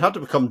 You'd have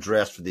to become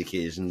dressed for the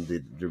occasion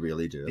to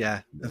really do it.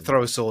 Yeah, and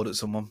throw a sword at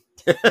someone.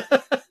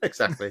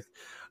 Exactly. And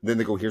then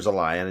they go, "Here's a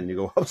lion," and you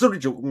go, "I was only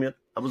joking, mate.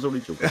 I was only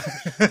joking."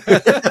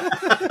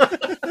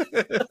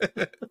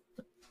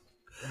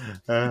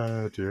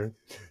 Oh dear.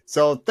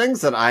 So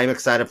things that I'm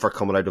excited for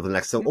coming out of the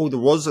next. Oh, there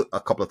was a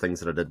couple of things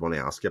that I did want to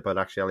ask you about,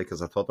 actually,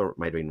 because I thought they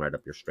might have been right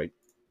up your street.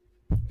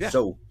 Yeah.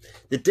 So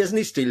the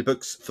Disney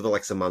Steelbooks for the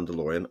likes of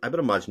Mandalorian. I would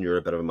imagine you're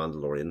a bit of a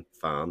Mandalorian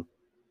fan.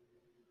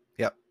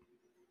 Yep.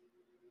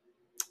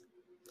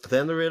 Are they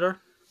on the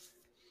radar?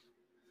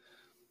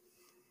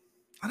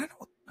 I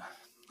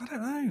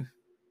don't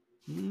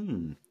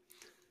know.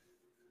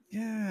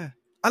 Yeah.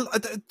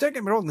 Don't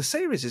get me wrong. The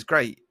series is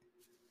great.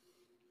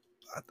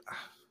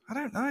 I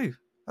don't know.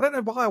 I don't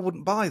know why I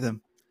wouldn't buy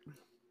them.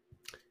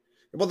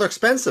 Well, they're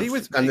expensive,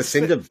 and they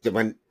seem to,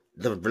 when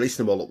they're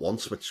releasing them all at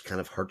once, which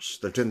kind of hurts.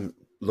 They're doing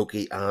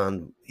Loki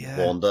and Yeah,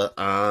 Wanda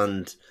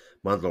and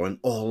Mandalorian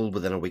all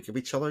within a week of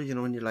each other,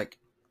 and you're like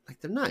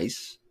they're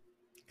nice.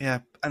 yeah.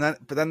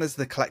 But then there's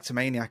the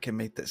collectomaniac in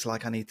me that's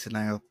like, I need to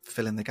now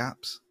fill in the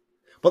gaps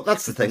But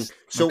that's the with thing. my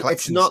So it's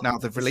collections not. now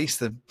they've released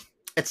them.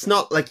 It's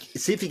not like,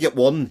 see, if you get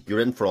one,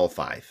 you're in for all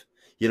five.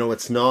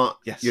 It's not.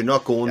 You're Yes.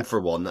 not going Yeah. for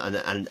one,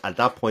 and at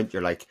that point,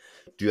 you're like,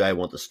 do I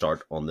want to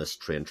start on this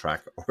train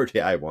track, or do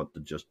I want to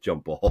just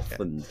jump off Yeah.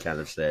 and kind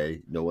of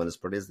say no one as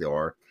pretty as they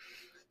are?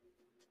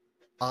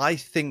 I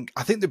think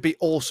they'd be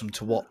awesome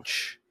to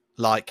watch.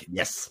 Like,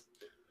 Yes.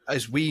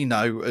 as we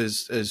know,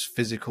 as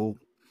physical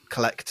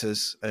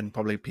collectors and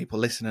probably people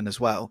listening as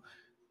well,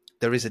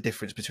 there is a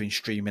difference between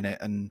streaming it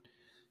and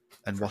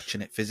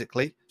watching it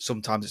physically.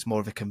 Sometimes it's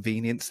more of a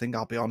convenience thing,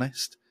 I'll be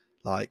honest.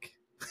 Like,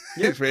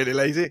 it's really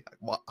lazy.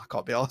 What, I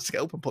can't be asked to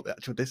get up and put the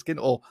actual disc in,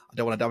 or I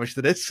don't want to damage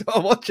the disc, so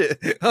I'll watch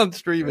it on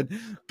streaming.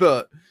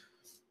 But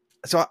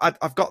so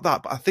I've got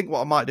that, but I think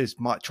what I might do is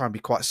might try and be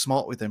quite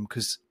smart with them,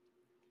 because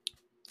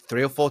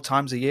 3 or 4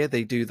 times a year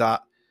they do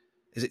that.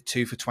 Is it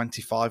 2 for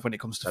 $25 when it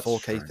comes to That's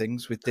 4K true.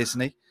 things with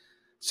Disney?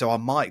 So I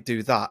might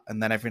do that,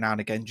 and then every now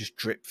and again just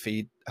drip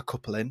feed a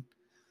couple in.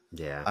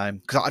 Yeah.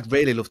 Because I'd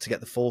really love to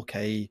get the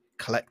 4K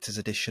collector's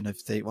edition of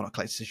well, not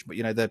collector's edition,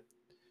 but the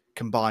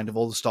combined of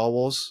all the Star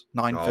Wars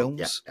 9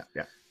 films.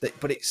 Yeah.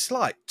 But it's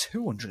like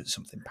 £200 and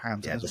something. Yeah,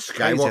 and the as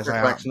crazy Skywalker as I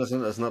am- collection,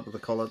 isn't that what they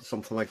call it?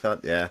 Something like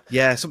that. Yeah.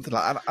 Yeah, something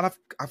like that. And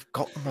I've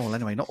got them all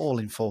anyway, not all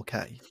in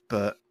 4K,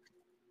 but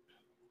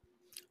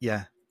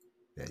yeah.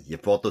 Yeah, you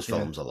bought those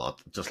films a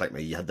lot, just like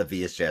me. You had the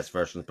VHS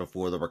versions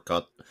before they were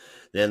cut.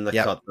 Then they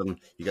cut them.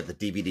 You got the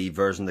DVD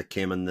version that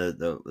came in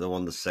the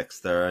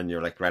 1/6 there, and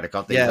you're like, right, I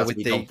got these. That's with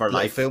me the done for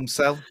life. film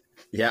cell.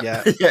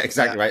 Yeah, yeah,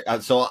 exactly right.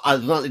 And so I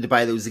was not need to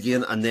buy those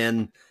again, and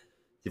then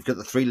you've got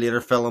the 3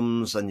 later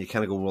films, and you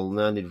kind of go, well,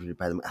 now I need to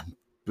buy them. And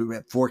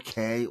Blu-ray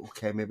 4K,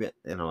 okay, maybe,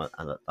 and at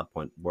that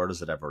point, where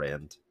does it ever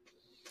end?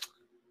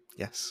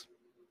 Yes.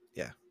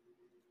 Yeah.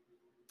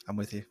 I'm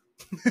with you.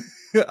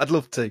 I'd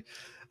love to.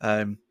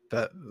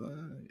 But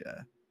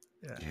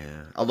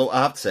yeah. Although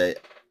I have to say,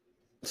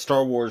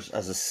 Star Wars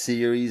as a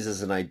series,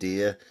 as an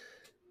idea,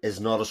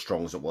 is not as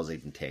strong as it was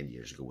even 10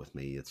 years ago with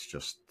me. It's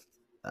just,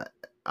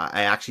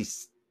 I actually,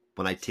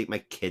 when I take my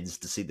kids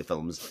to see the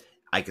films,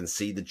 I can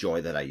see the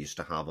joy that I used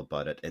to have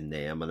about it in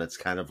them, and it's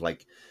kind of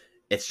like,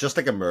 it's just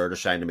like a mirror to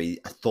shine to me.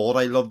 I thought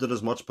I loved it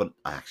as much, but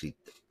I actually,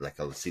 like,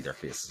 I'll see their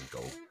faces and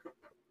go,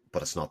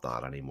 but it's not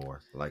that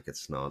anymore. Like,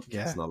 it's not.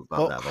 Yeah. It's not that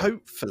well, level.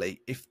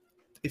 Hopefully,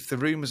 if the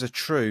rumours are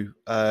true,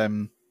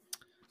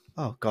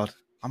 oh god,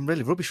 I'm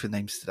really rubbish with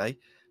names today.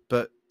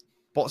 But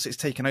it's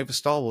taken over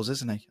Star Wars,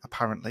 isn't he?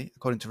 Apparently,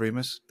 according to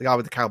rumours, the guy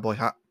with the cowboy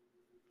hat.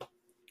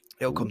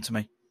 It'll come to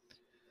me.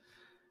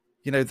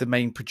 The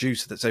main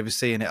producer that's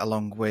overseeing it,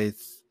 along with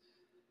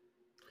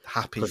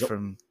Happy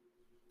from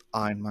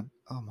Iron Man.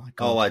 Oh my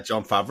god! Oh,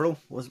 John Favreau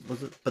was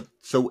it? But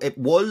so it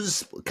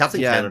was.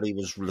 Kathleen Yeah. Kennedy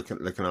was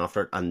looking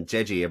after it, and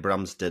J.J.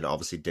 Abrams did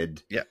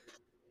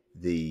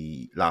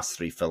the last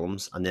 3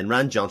 films, and then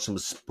Ryan Johnson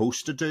was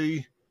supposed to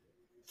do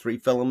 3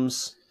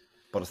 films,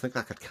 but I think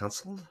that got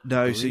cancelled.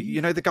 No, so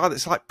the guy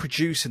that's like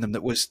producing them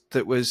that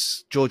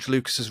was George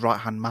Lucas's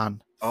right hand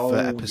man for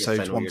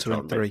episodes 1, 2,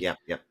 and 3. Yeah.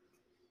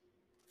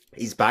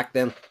 He's back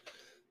then.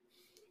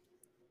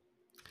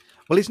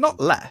 Well, he's not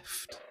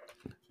left.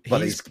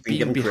 But He's been been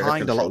given creative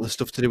behind a lot of control. the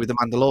stuff to do with the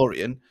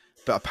Mandalorian,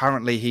 but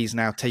apparently he's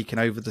now taken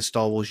over the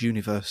Star Wars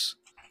universe.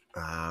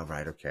 Ah,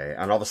 right, okay.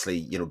 And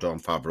obviously, John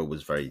Favreau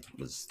was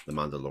the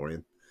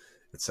Mandalorian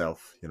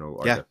itself,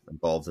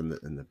 involved in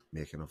the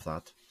making of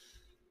that.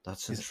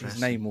 That's interesting. His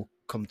name will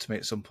come to me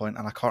at some point,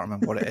 and I can't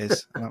remember what it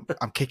is.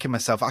 I'm kicking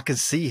myself. I can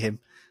see him,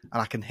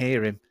 and I can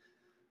hear him.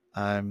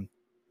 Oh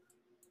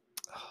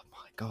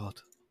my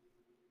god,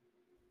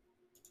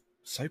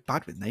 so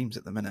bad with names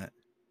at the minute.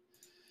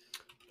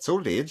 It's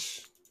old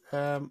age.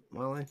 Well,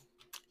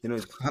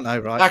 I know,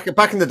 right?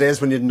 Back in the days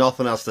when you had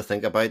nothing else to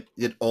think about,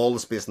 you had all the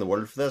space in the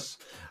world for this,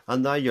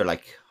 and now you're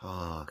like,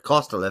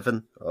 cost of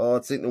living. Oh,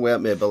 it's eating away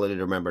at my ability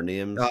to remember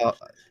names.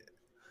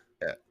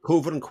 Yeah.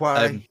 COVID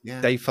inquiry.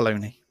 Dave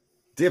Filoni.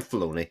 Dave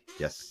Filoni.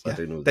 Yes, Yeah. I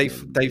do know. Dave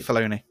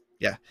Filoni.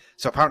 Yeah.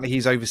 So apparently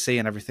he's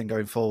overseeing everything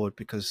going forward,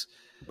 because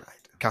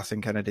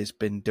Kathleen Kennedy's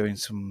been doing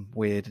some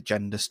weird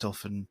agenda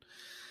stuff, and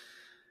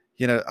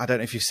I don't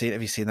know if you've seen.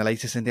 Have you seen the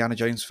latest Indiana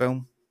Jones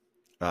film?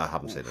 I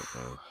haven't seen it.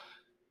 No.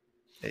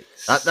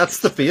 That's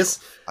the face.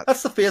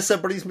 That's the face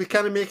everybody's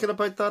kind of making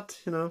about that.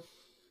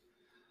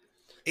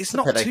 It's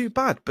not too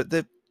bad, but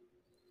the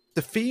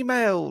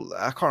female,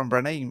 I can't remember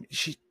her name.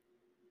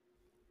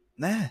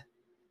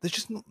 There's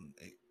just not.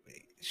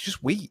 It's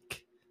just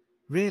weak.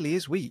 Really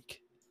is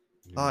weak.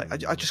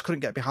 Like, I just couldn't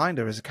get behind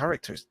her as a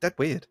character. It's dead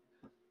weird.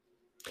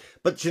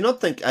 But do you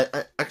not think,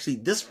 actually,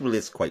 this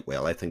relates quite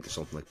well, I think, to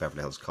something like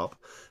Beverly Hills Cop,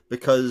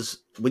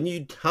 because when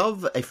you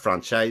have a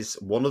franchise,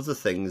 one of the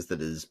things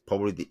that is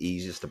probably the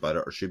easiest about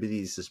it, or should be the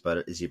easiest about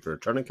it, is you have a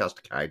returning cast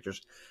of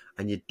characters,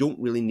 and you don't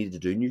really need to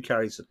do new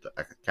characters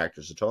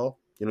at all.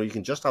 You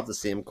can just have the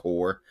same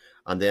core,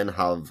 and then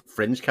have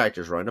fringe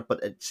characters around it.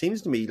 But it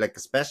seems to me, like,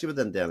 especially with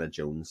Indiana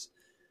Jones,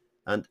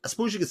 And I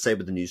suppose you could say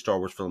with the new Star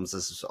Wars films,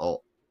 this is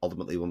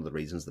ultimately one of the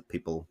reasons that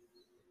people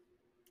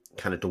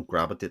kind of don't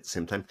grab it at the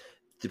same time.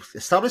 The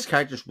established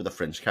characters were the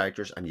fringe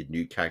characters, and you had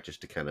new characters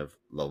to kind of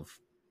love.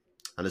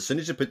 And as soon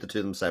as you put the two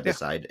of them side by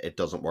side, it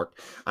doesn't work.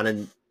 And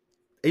then,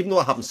 even though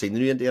I haven't seen the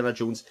new Indiana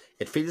Jones,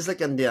 it feels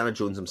like Indiana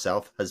Jones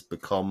himself has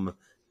become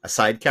a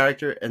side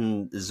character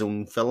in his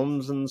own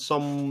films in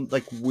some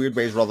like weird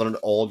ways, rather than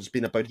all just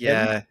being about him.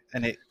 Yeah,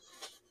 and it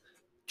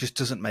just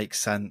doesn't make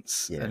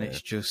sense. Yeah. And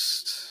it's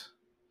just,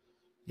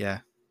 yeah.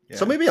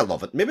 So maybe I'll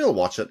love it. Maybe I'll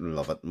watch it and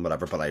love it and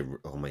whatever. But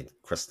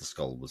Chris the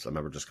Skull was. I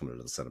remember just coming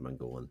into the cinema and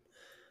going,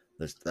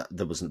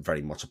 there wasn't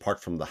very much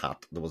apart from the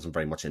hat. There wasn't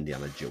very much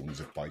Indiana Jones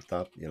about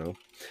that, you know.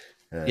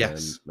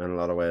 Yes, in a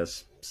lot of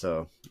ways.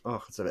 So,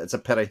 it's a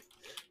pity.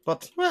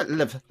 But well,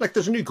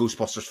 there's a new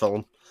Ghostbusters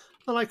film,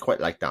 and I quite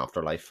liked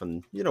Afterlife,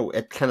 and you know,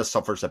 it kind of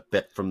suffers a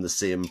bit from the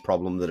same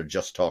problem that I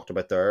just talked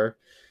about there.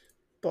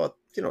 But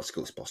you know, it's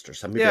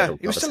Ghostbusters. And maybe I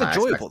don't it was have still as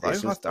high enjoyable though.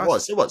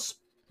 expectations. It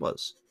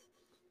was.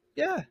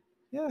 Yeah.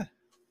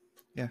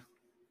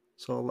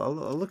 So I'll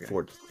look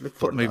forward.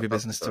 Put movie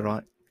business to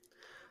right.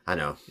 I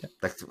know.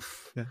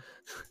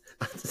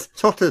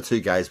 Talk to the two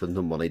guys with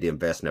no money to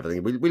invest in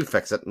everything. We'll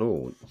fix it.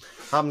 No,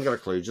 haven't got a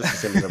clue. Just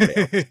the same as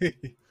everybody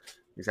else.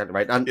 Exactly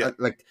right. And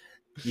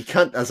you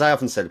can't, as I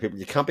often say to people,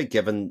 you can't be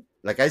given.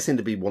 Like I seem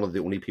to be one of the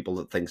only people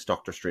that thinks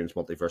Doctor Strange: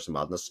 Multiverse of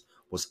Madness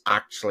was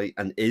actually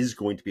and is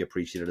going to be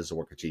appreciated as a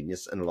work of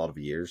genius in a lot of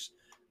years.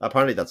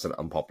 Apparently, that's an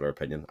unpopular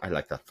opinion. I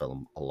like that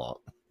film a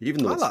lot,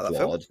 even though it's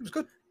flawed. It was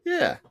good.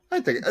 Yeah,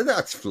 I think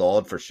that's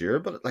flawed for sure,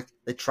 but like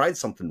they tried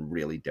something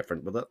really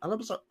different with it, and it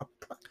was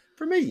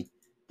for me, it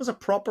was a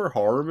proper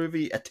horror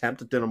movie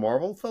attempt at doing a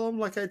Marvel film.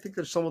 Like I think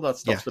there's some of that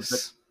stuff's a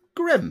bit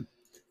grim,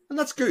 and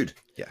that's good.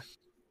 Yeah.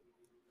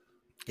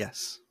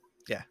 Yes.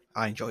 Yeah,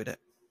 I enjoyed it.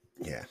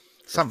 Yeah,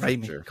 Sam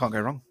Raimi can't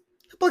go wrong.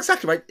 Well,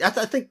 exactly right. I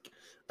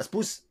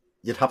suppose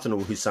you'd have to know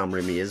who Sam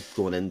Raimi is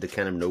going in to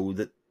kind of know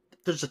that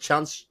there's a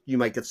chance you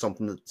might get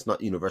something that's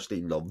not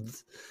universally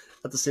loved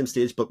at the same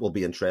stage, but will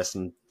be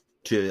interesting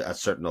to a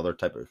certain other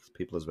type of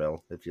people as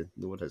well. If you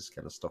know what his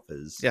kind of stuff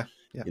is, you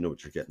know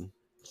what you're getting.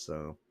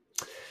 So,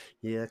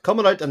 yeah,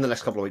 coming out in the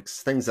next couple of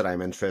weeks, things that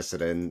I'm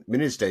interested in.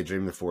 Moonage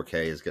Daydream, the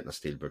 4K, is getting a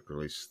steelbook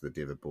release, the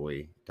David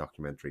Bowie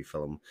documentary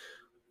film,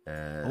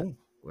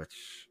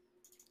 which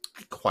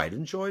I quite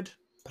enjoyed.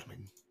 But I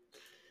mean,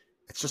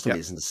 it's just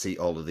amazing to see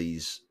all of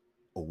these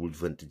old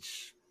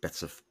vintage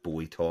bits of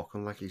Bowie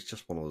talking. Like he's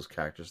just one of those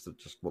characters that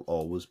just will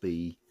always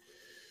be,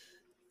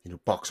 you know,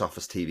 box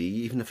office TV,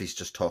 even if he's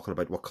just talking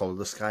about what colour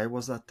the sky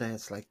was that day.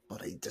 It's like,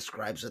 but he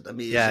describes it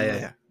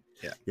amazingly.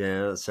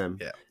 Yeah, that's him.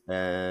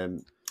 Yeah.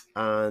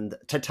 And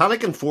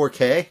Titanic in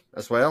 4K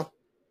as well.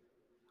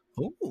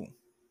 Oh.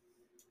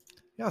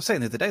 Yeah, I was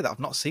saying the other day that I've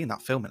not seen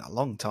that film in a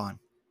long time.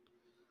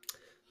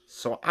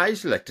 So I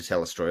usually like to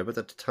tell a story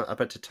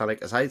about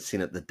Titanic, as I'd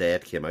seen it the day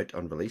it came out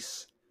on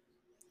release.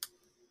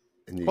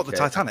 What, the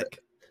Titanic?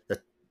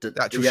 The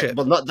actual ship?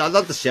 Well, not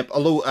the ship.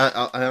 Although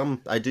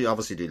I do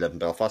obviously live in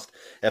Belfast.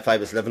 If I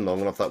was living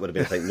long enough, that would have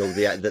been a thing. No,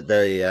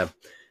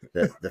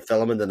 the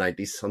film in the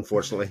 90s,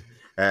 unfortunately.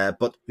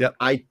 But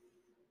I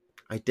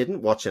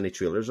didn't watch any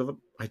trailers of it.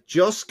 I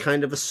just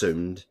kind of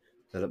assumed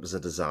that it was a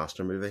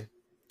disaster movie.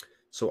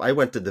 So I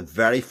went to the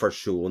very first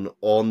showing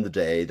on the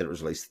day that it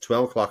was released,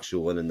 12 o'clock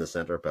showing in the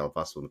centre of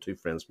Belfast with my two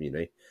friends from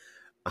uni.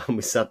 And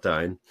we sat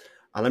down. And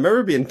I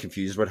remember being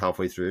confused about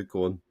halfway through,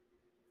 going,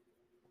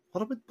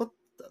 what that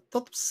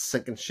was a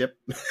sinking ship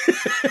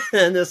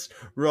in this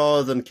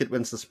rather than Kate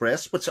Winslet's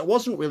breast, which I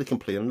wasn't really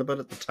complaining about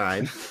at the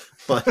time.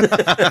 But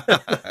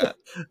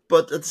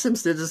but at the same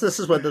stage, this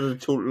is went in a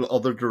total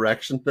other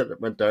direction that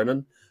it went down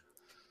in.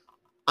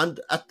 And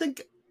I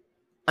think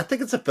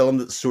it's a film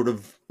that's sort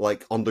of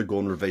like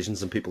undergoing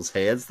revisions in people's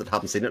heads that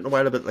haven't seen it in a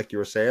while, a bit like you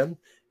were saying,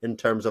 in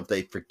terms of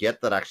they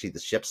forget that actually the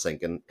ship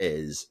sinking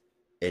is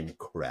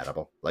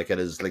incredible. Like it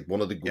is like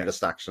one of the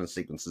greatest action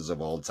sequences of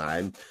all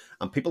time,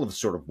 and people have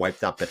sort of wiped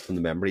that bit from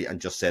the memory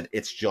and just said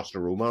it's just a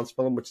romance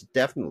film, which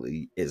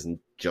definitely isn't.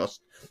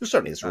 Just there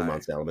certainly is a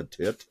romance element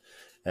to it,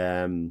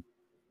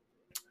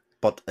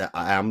 but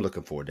I am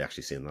looking forward to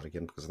actually seeing that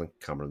again, because I think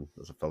Cameron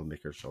as a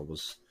filmmaker has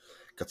always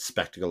got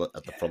spectacle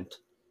at the front.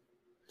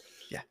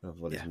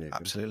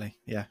 Absolutely,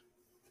 yeah.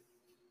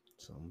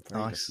 So I'm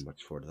very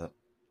much forward to that.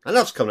 And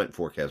that's coming out in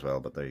 4K as well,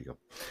 but there you go.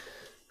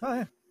 Oh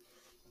yeah.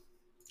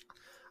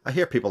 I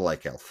hear people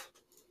like Elf.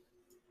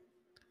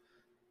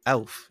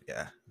 Elf,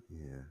 yeah.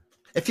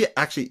 If you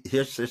actually,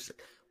 here's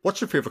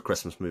what's your favourite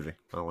Christmas movie,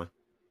 Ollie?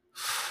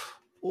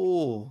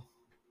 Oh,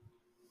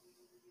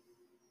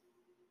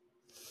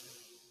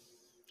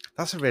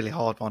 that's a really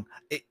hard one.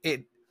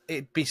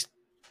 It'd be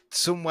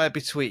somewhere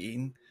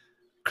between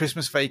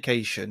Christmas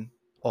Vacation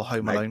or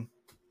Home Alone.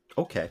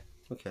 Okay.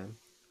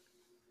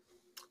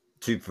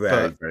 Two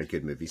very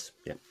good movies.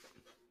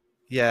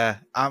 Yeah.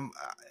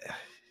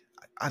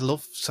 I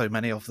love so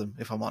many of them,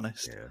 if I'm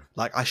honest. Yeah.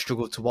 Like, I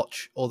struggle to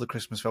watch all the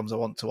Christmas films I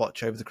want to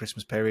watch over the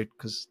Christmas period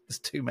because there's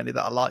too many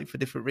that I like for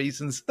different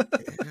reasons.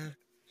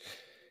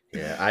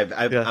 Yeah,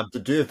 I've Yeah. to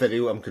do a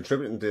video. I'm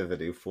contributing to a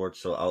video for it,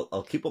 so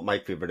I'll keep what my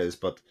favorite is.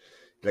 But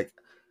like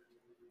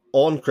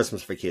on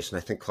Christmas Vacation,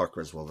 I think Clark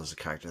Griswold is a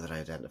character that I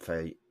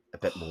identify a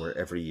bit more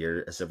every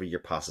year. As every year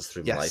passes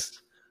through my life,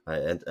 Yes.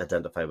 I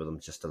identify with him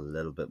just a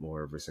little bit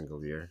more every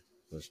single year.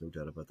 There's no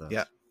doubt about that.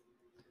 Yeah.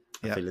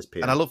 I Yeah. feel his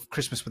And I pain. love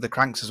Christmas with the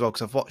Cranks as well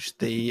because I've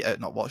watched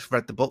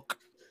read the book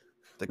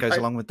that goes Right.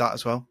 along with that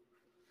as well.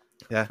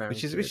 Yeah, Very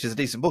good. which is a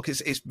decent book.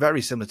 It's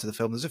very similar to the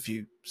film. There's a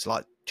few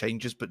slight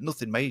changes, but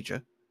nothing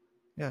major.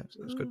 Yeah,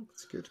 it's good.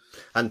 That's good.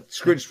 And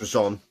Scrooge was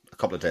on a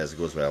couple of days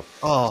ago as well.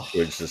 Oh,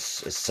 Scrooge is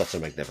such a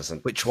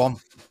magnificent. which one?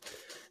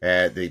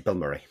 The Bill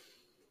Murray.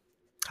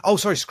 Oh,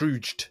 sorry,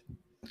 Scrooged,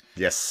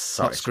 Yes,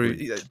 sorry, not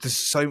Scrooge. There's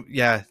so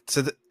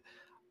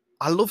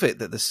I love it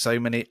that there's so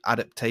many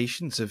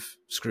adaptations of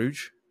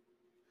Scrooge,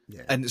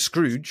 Yeah, and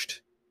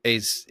Scrooged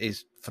is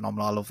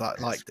phenomenal. I love that.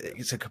 Like,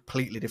 it's a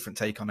completely different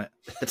take on it.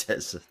 it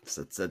is.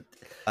 It's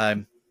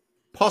Um,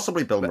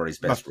 possibly Bill but Murray's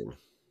best role.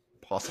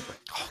 Possibly.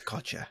 oh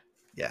god,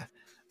 yeah.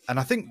 And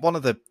I think one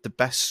of the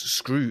best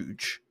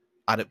Scrooge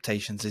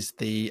adaptations is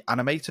the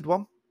animated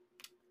one.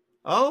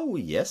 Oh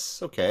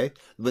yes, okay.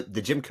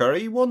 The Jim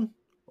Carrey one,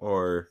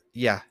 or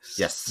Yes.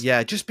 yes,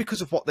 Yeah, just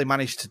because of what they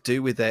managed to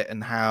do with it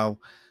and how,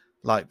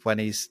 like, when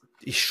he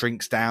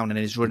shrinks down and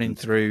he's running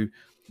through,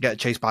 get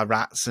chased by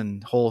rats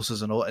and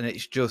horses and all, and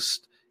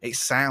it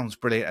sounds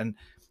brilliant. And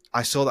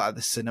I saw that at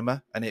the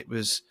cinema, and it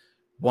was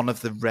one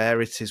of the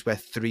rarities where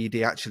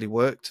 3D actually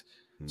worked.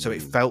 So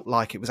it felt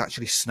like it was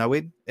actually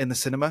snowing in the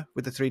cinema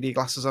with the 3D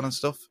glasses on and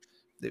stuff.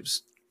 It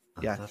was,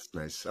 yeah. that's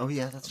nice. Oh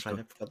yeah, that's right.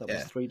 I forgot that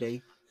was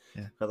 3D.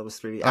 Yeah, I forgot that was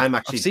 3D.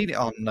 I've seen it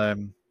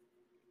on.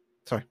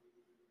 Sorry.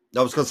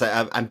 I was going to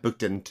say I'm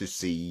booked in to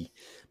see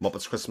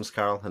Muppets Christmas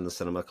Carol in the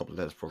cinema a couple of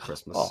days before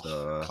Christmas.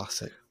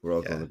 Classic. We're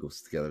all going to go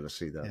together to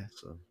see that. Yeah.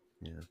 So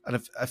yeah.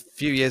 And a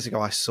few years ago,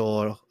 I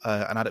saw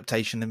an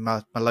adaptation in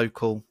my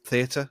local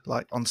theatre,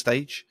 like on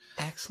stage.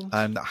 Excellent.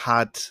 And that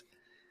had,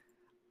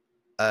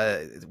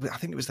 I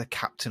think it was the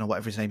captain or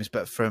whatever his name is,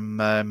 but from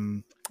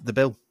The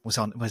Bill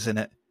was in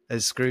it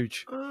as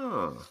Scrooge.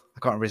 Oh. I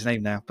can't remember his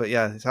name now, but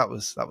yeah, that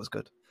was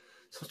good.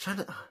 So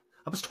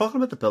I was talking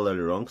about the Bill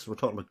earlier on because we're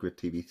talking about great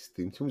TV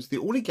theme tunes. The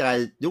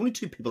only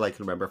two people I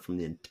can remember from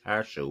the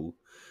entire show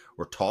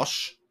were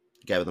Tosh,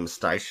 the guy with the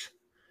moustache,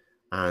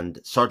 and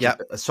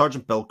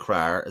Sergeant Bill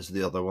Cryer is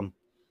the other one.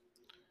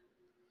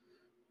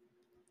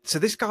 So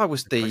this guy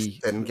was the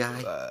thin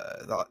guy,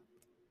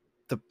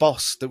 the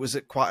boss that was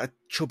quite a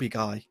chubby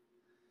guy.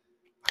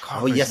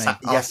 Oh yes,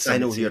 I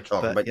know who you're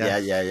talking about.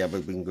 Yeah.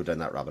 But we can go down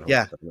that rabbit hole.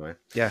 Yeah, anyway.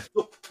 Yeah.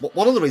 So,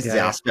 one of the reasons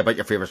I asked you about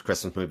your favorite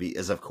Christmas movie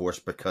is, of course,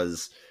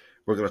 because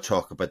we're going to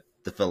talk about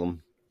the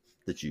film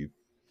that you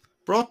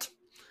brought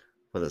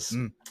with us,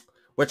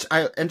 which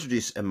I'll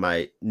introduce in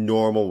my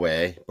normal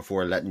way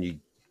before letting you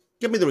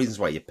give me the reasons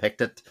why you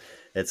picked it.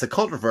 It's a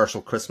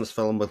controversial Christmas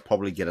film. We'll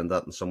probably get into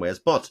that in some ways,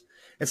 but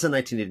it's a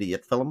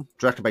 1988 film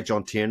directed by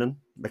John Tiernan.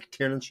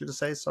 McTiernan, should I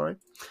say? Sorry.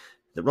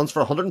 It runs for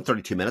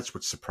 132 minutes,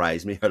 which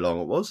surprised me how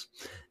long it was.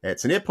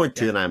 It's an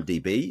 8.2 on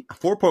IMDb, a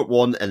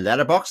 4.1 in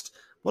Letterboxd.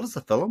 What is the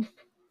film,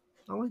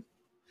 Ollie?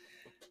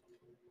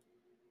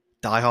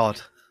 Die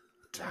Hard.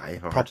 Die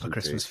Hard. Proper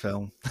Christmas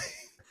film.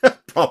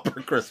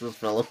 Proper Christmas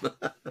film.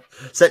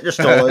 Set your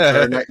stall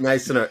out there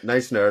nice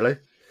and early.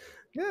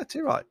 Yeah,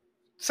 too right.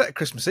 Set at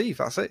Christmas Eve,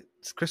 that's it.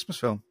 It's a Christmas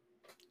film.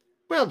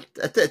 Well,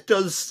 it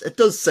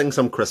does sing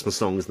some Christmas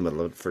songs in the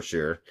middle of it, for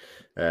sure.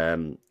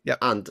 And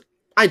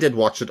I did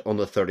watch it on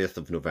the 30th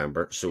of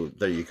November, so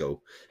there you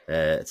go.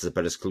 It's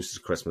about as close to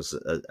Christmas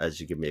as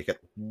you can make it.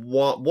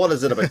 What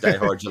is it about Die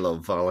Hard you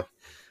love, Ollie?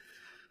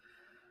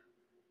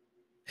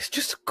 It's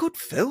just a good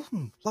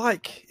film.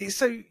 Like, it's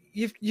so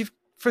you've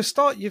for a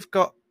start, you've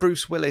got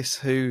Bruce Willis,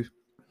 who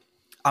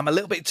I'm a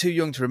little bit too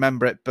young to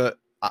remember it, but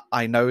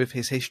I know of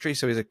his history.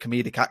 So he's a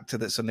comedic actor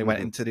that suddenly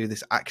went in to do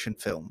this action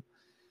film.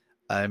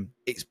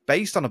 It's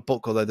based on a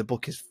book, although the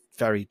book is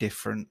very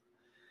different,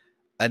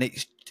 and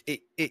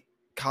it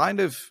kind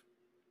of,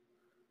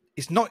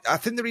 it's not. I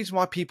think the reason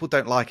why people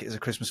don't like it as a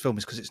Christmas film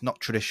is because it's not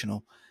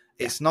traditional.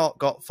 It's not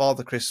got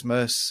Father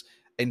Christmas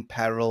in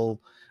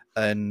peril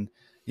and,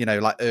 you know,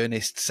 like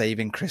Ernest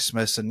saving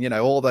Christmas and, you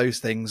know, all those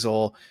things,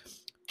 or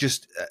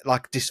just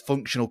like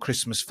dysfunctional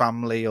Christmas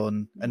family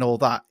and all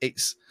that.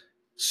 It's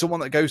someone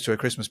that goes to a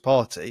Christmas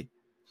party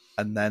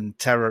and then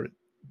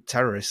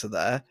terrorists are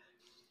there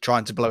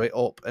trying to blow it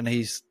up, and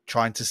he's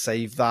trying to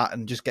save that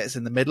and just gets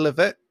in the middle of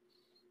it.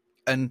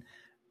 And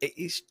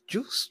it's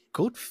just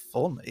good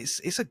fun.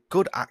 It's a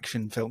good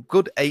action film,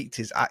 good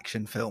 80s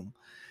action film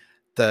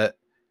that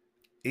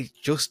is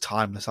just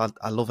timeless.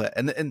 I love it.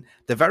 And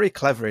they're very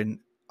clever in,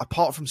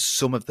 apart from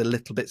some of the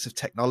little bits of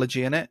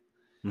technology in it,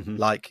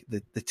 like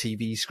the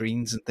TV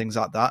screens and things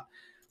like that,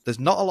 there's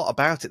not a lot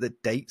about it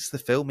that dates the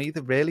film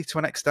either, really, to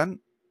an extent.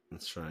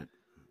 That's right.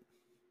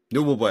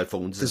 No mobile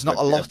phones. There's not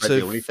a lot of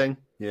the only thing.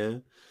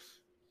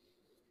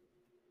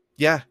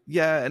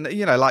 Yeah, and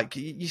you know, like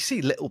you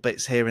see little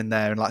bits here and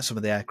there, and like some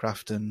of the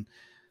aircraft and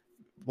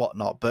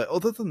whatnot. But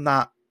other than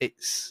that,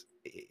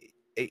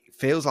 it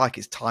feels like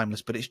it's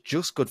timeless, but it's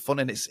just good fun,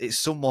 and it's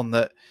someone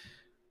that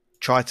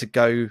tried to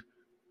go.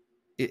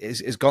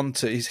 Is gone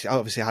to. He's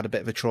obviously had a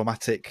bit of a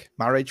traumatic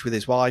marriage with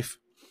his wife.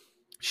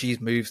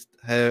 She's moved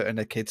her and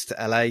her kids to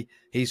LA.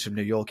 He's from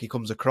New York. He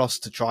comes across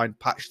to try and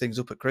patch things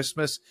up at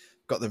Christmas.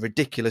 Got the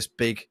ridiculous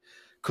big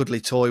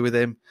cuddly toy with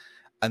him,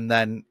 and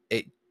then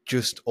it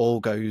just all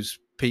goes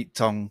Pete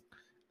Tong,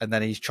 and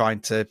then he's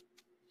trying to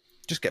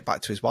just get back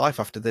to his wife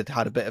after they'd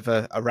had a bit of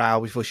a row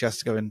before she has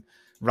to go and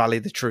rally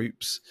the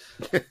troops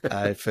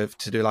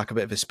to do like a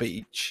bit of a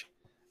speech.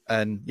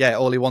 And yeah,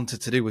 all he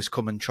wanted to do was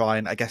come and try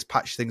and, I guess,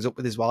 patch things up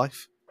with his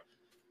wife.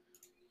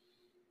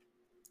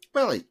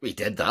 Well, he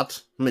did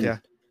that. I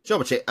mean, Joe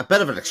would say a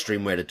bit of an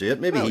extreme way to do it.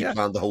 Maybe he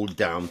planned the whole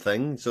damn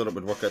thing so that it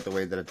would work out the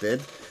way that it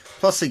did.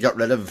 Plus, he got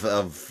rid of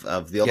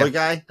the other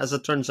guy, as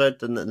it turns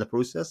out, in the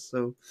process.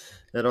 So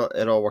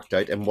it all worked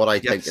out. And what I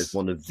think is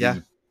one of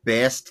the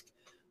best,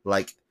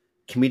 like,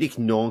 comedic,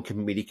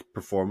 non-comedic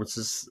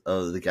performances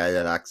of the guy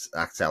that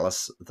acts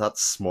Ellis. That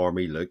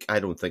smarmy look, I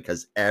don't think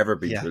has ever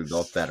been pulled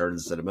off better in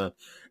cinema.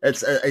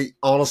 It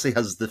honestly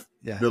has the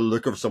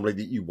look of somebody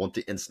that you want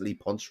to instantly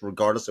punch,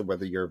 regardless of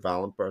whether you're a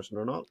violent person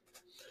or not.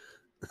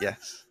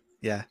 Yes,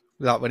 yeah.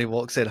 Like when he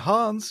walks in,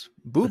 Hans,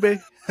 booby,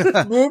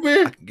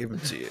 booby, I can give him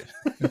to you.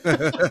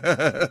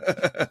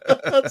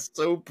 That's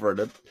so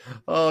brilliant.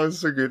 Oh, it's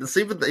so good. It's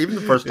even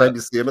the first time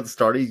you see him at the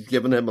start, he's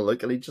giving him a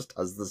look, and he just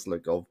has this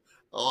look of,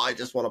 oh, I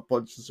just want to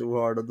punch you so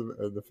hard in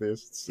the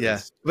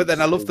face. But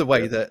then I love the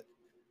way that,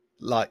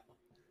 like,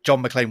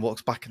 John McClane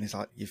walks back and he's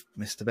like, "You've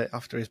missed a bit,"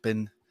 after he's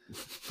been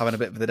having a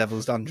bit of the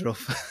devil's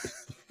dandruff.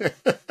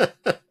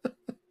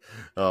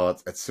 Oh,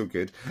 it's so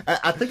good.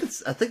 I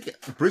think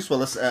Bruce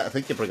Willis. I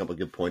think you bring up a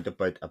good point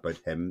about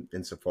him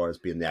insofar as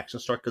being the action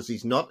star, because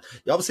he's not.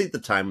 Obviously, at the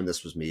time when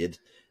this was made,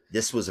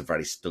 this was a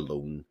very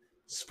Stallone,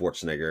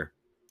 Schwarzenegger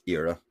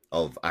era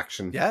of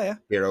action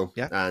hero.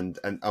 Yeah. And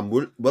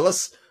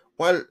Willis,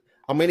 while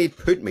I mean, he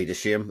put me to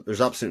shame.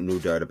 There's absolutely no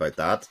doubt about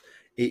that.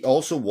 He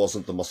also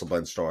wasn't the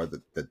muscle-bound star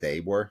that they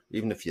were.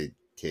 Even if you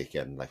take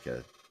in like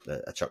a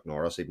Chuck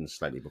Norris, even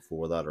slightly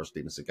before that, or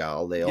Steven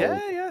Seagal, they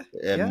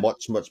all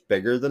much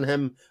bigger than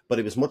him. But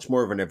he was much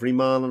more of an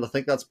everyman, and I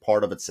think that's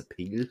part of its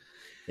appeal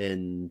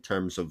in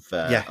terms of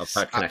how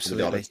it connects with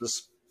the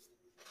audiences.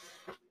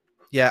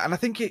 Yeah, and I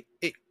think it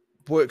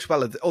works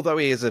well. Although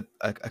he is a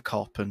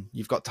cop, and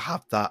you've got to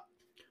have that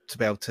to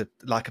be able to,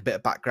 like, a bit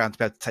of background to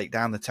be able to take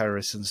down the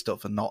terrorists and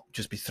stuff, and not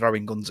just be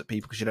throwing guns at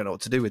people because you don't know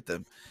what to do with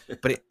them.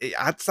 But it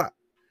adds that,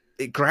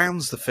 it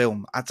grounds the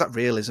film, adds that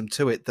realism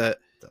to it that,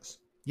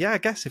 I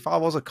guess if I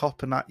was a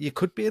cop and that, you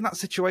could be in that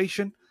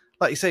situation.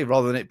 Like you say,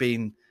 rather than it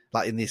being,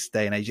 like in this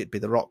day and age, it'd be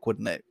The Rock,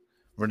 wouldn't it?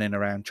 Running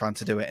around trying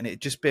to do it. And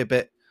it'd just be a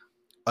bit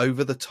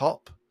over the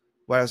top.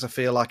 Whereas I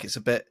feel like it's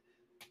a bit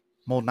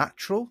more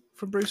natural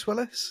from Bruce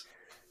Willis.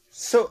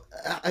 So,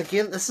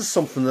 again, this is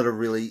something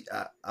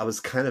that I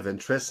was kind of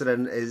interested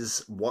in,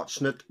 is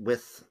watching it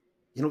with,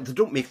 they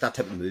don't make that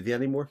type of movie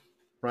anymore,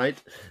 right?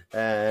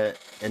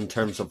 In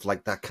terms of,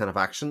 like, that kind of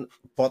action.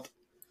 But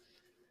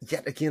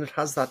yet again, it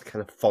has that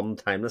kind of fun,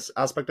 timeless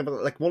aspect of it.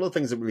 Like, one of the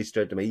things that really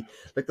stood out to me,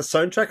 like, the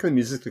soundtrack and the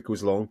music that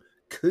goes along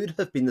could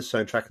have been the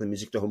soundtrack and the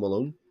music to Home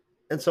Alone.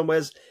 In some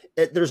ways,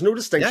 there's no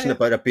distinction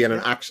about it being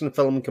an action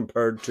film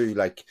compared to,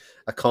 like,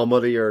 a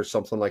comedy or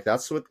something like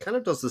that. So it kind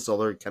of does this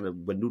other kind of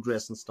window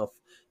dressing stuff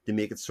to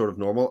make it sort of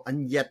normal.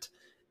 And yet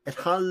it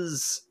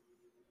has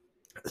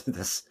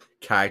this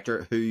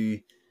character who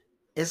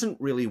isn't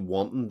really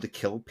wanting to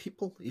kill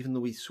people, even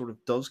though he sort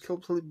of does kill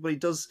people, but he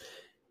does.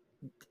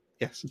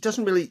 Yes. He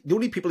doesn't really. The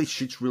only people he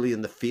shoots really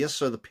in the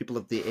face are the people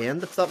at the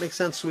end, if that makes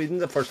sense. So even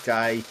the first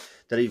guy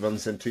that he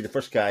runs into, the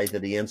first guy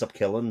that he ends up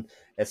killing,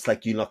 it's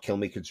like, "You not kill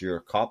me because you're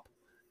a cop,"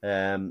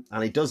 and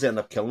he does end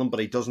up killing him, but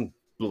he doesn't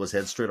blow his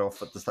head straight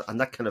off at the start.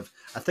 And that kind of,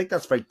 I think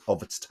that's very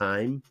of its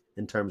time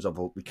in terms of,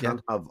 we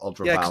can't have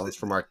ultra violence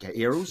from our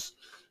heroes.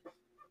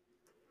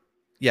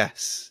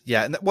 Yes,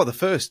 yeah, and the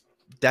first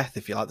death,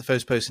 if you like, the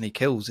first person he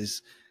kills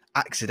is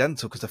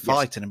accidental because they're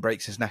fighting and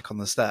breaks his neck on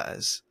the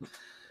stairs.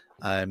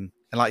 And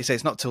like you say,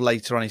 it's not till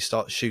later on he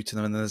starts shooting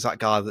them, and then there's that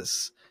guy that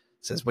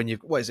says, when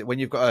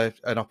you've got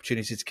an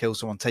opportunity to kill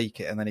someone, take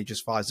it, and then he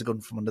just fires the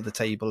gun from under the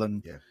table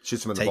and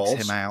shoots him in takes the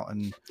balls. him out,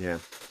 and yeah.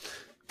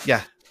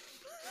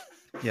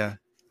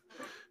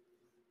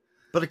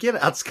 But again,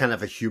 that's kind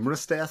of a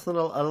humorous death in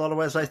a lot of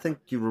ways, I think,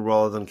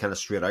 rather than kind of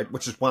straight out,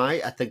 which is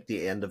why I think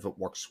the end of it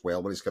works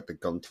well when he's got the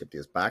gun taped to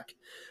his back,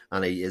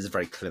 and he is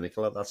very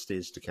clinical at that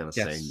stage to kind of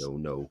say,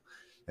 no,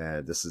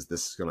 this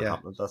is going to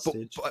happen at that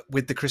stage. But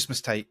with the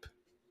Christmas tape,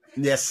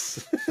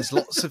 yes, there's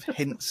lots of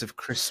hints of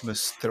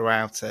Christmas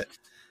throughout it,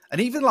 and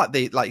even like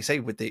you say,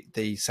 with the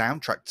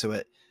soundtrack to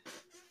it,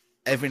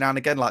 every now and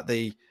again, like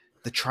the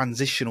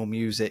transitional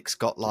music's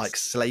got like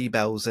sleigh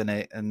bells in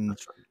it and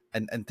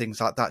things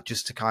like that,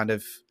 just to kind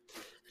of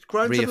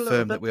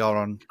reaffirm that we are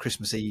on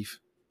Christmas Eve.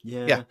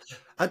 Yeah.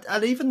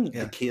 And even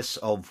the case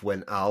of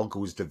when Al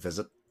goes to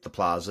visit the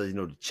plaza,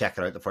 to check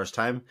it out the first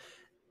time,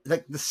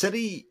 like the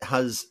city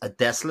has a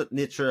desolate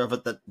nature of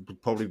it that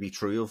would probably be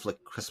true of like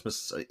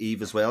Christmas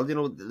Eve as well. You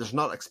know, there's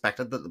not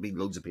expected that there'll be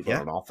loads of people in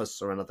Yeah, an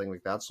office or anything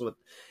like that. So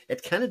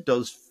it kind of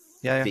does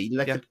yeah, feel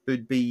like yeah, it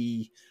could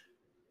be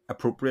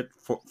appropriate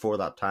for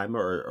that time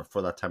or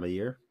for that time of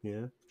year.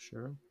 Yeah,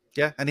 sure.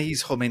 yeah. And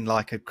he's humming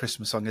like a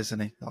Christmas song, isn't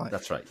he? Like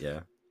That's right.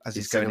 Yeah, as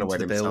he's he's going singing into away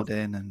the to himself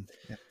building, and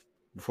yeah,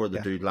 before the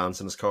yeah, dude lands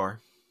in his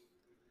car.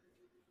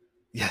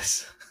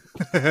 yes,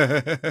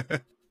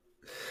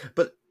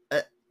 But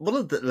one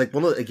of the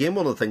one of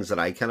the things that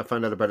I kind of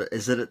found out about it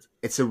is that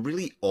it's a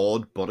really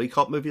odd buddy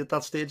cop movie at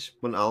that stage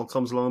when Al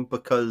comes along,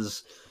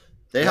 because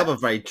they have yeah, a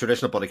very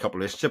traditional buddy cop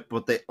relationship,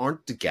 but they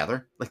aren't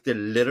together. Like they're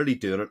literally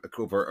doing it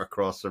over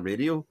across the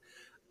radio,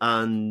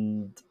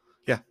 and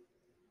yeah,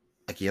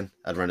 again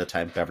at around the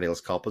time Beverly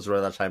Hills Cop was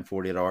around that time,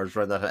 48 Hours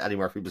around that. Eddie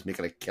Murphy was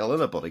making a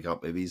killing at buddy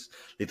cop movies.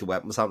 Lethal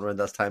Weapon was happening around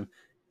that time.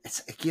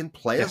 It's again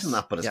players in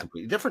yes, that, but it's yeah.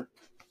 completely different.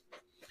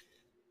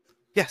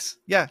 Yes,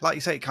 yeah, like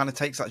you say, it kind of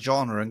takes that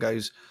genre and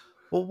goes,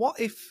 well, what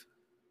if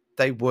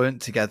they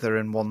weren't together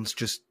and one's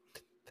just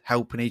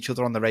helping each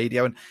other on the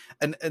radio?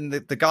 And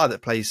the guy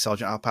that plays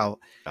Sergeant Alpal,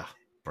 Ah,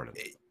 brilliant.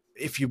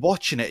 if you're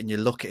watching it and you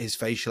look at his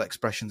facial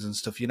expressions and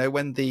stuff, you know,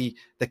 when the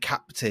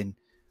captain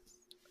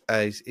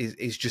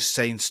is just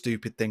saying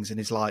stupid things and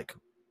he's like,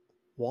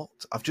 what?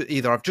 I've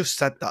just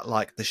said that,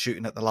 like the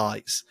shooting at the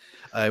lights,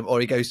 or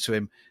he goes to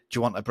him, do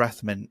you want a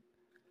breath mint?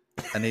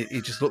 And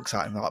he just looks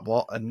at him like,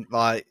 what? And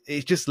like,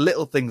 it's just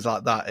little things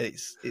like that.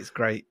 It's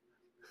great.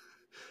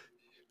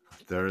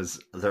 There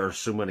are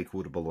so many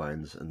quotable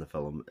lines in the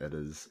film. It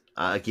is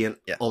again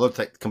Yeah. other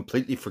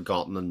completely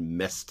forgotten and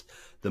missed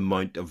the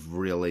amount of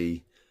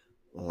really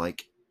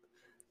like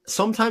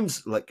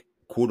sometimes like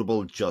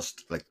quotable,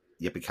 just like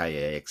yippee ki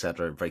yay,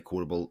 etc. Very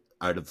quotable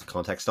out of the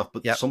context stuff,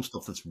 but Yep. some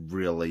stuff that's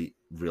really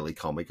really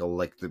comical,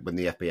 like when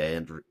the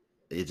FBI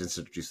agents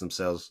introduce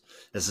themselves.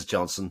 This is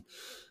Johnson,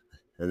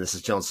 and this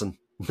is Johnson.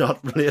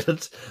 Not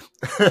related.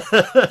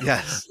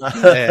 Yes.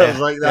 I was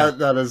like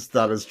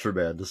that is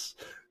tremendous.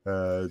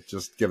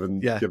 Just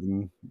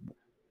given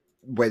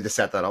way to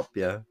set that up,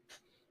 yeah.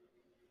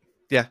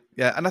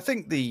 And I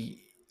think the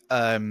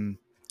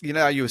you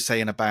know how you were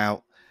saying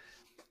about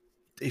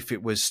if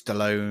it was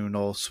Stallone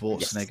or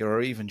Schwarzenegger Yes.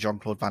 or even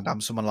Jean-Claude Van Damme,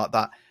 someone like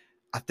that,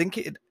 I think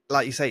it,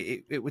 like you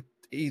say, it would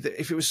either,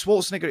 if it was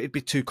Schwarzenegger, it'd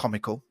be too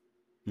comical.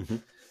 Mm-hmm.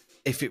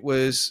 If it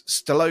was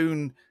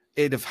Stallone,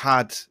 it'd have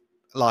had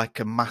like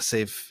a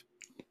massive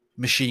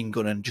machine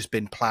gun and just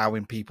been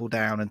ploughing people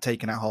down and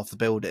taking out half the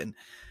building.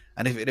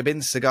 And if it had been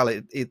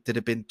Seagal, it'd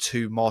have been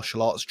too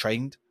martial arts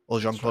trained,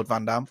 or Jean-Claude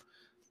Van Damme,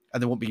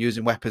 and they wouldn't be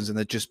using weapons, and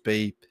they'd just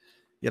be,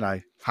 you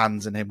know,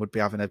 Hans and him would be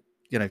having a,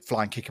 you know,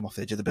 flying kick him off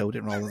the edge of the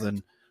building rather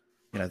than,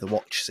 you know, the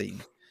watch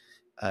scene.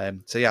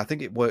 So yeah, I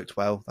think it worked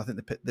well. I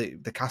think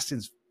the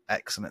casting's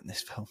excellent in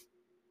this film.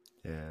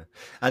 Yeah,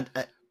 and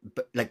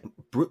but like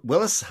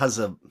Willis has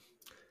a,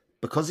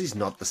 because he's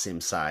not the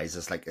same size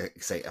as like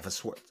say if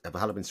it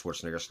had been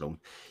Schwarzenegger Stallone,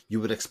 you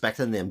would expect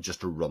them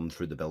just to run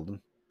through the building.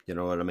 You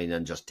know what I mean,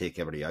 and just take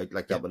everybody out.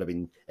 Like that would have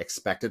been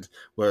expected.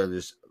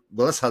 Whereas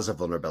Willis has a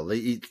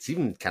vulnerability. It's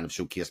even kind of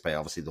showcased by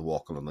obviously the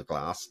walking on the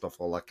glass stuff,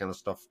 all that kind of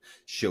stuff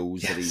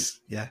shows that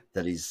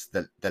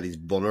he's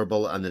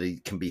vulnerable and that he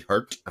can be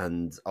hurt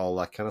and all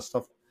that kind of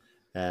stuff.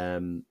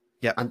 And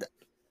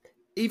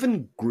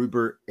even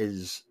Gruber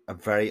is a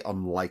very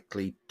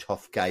unlikely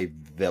tough guy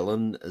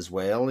villain as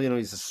well. You know,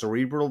 he's a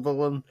cerebral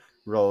villain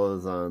rather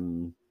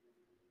than,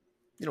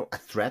 you know, a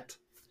threat.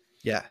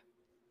 Yeah.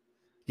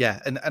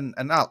 Yeah, and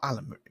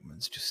Alan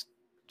Rickman's just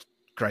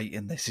great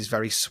in this. He's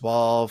very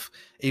suave,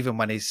 even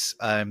when he's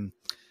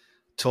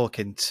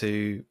talking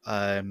to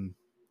I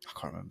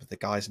can't remember the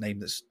guy's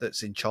name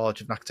that's in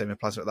charge of Nakatomi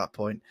Plaza at that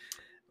point.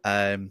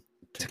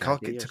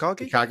 Takagi.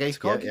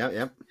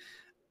 Yeah.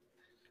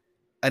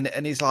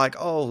 And he's like,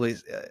 oh,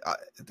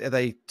 are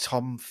they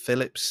Tom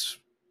Phillips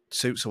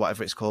suits or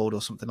whatever it's called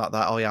or something like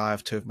that? Oh yeah, I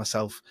have two of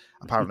myself.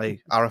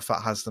 Apparently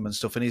Arafat has them and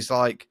stuff. And he's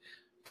like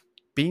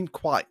being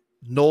quite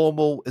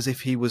normal, as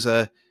if he was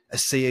a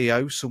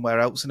CEO somewhere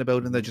else in the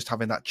building. They're just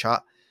having that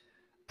chat,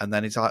 and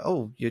then he's like,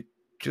 "Oh, you're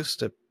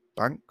just a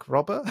bank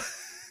robber."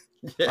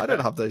 I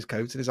don't have those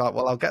codes. And he's like,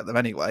 "Well, I'll get them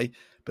anyway,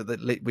 but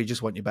we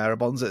just want your bearer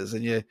bonzes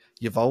and your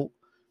vault."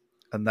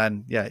 And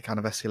then it kind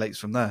of escalates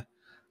from there.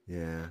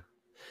 Yeah,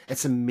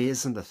 it's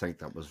amazing to think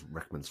that was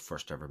Rickman's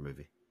first ever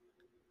movie.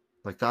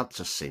 Like that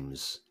just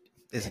seems,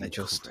 isn't it?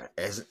 Just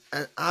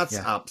that's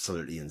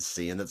absolutely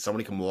insane that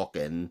somebody can walk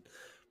in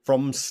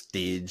from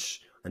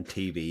stage and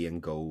TV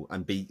and go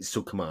and be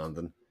so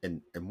commanding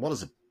in what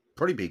is a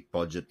pretty big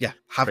budget. Yeah,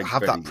 have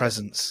that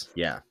presence.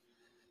 Yeah.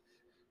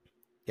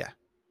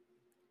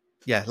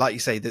 Like you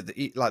say,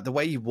 like the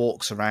way he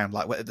walks around,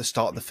 like at the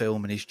start of the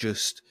film, and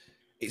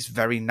it's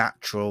very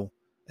natural,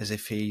 as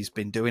if he's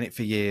been doing it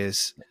for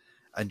years,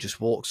 and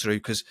just walks through.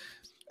 Because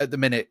at the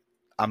minute,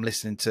 I'm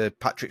listening to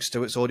Patrick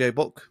Stewart's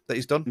audiobook that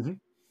he's done,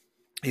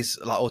 his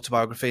like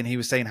autobiography, and he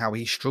was saying how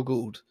he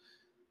struggled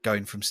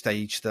going from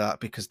stage to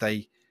that because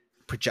they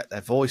project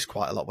their voice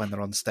quite a lot when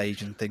they're on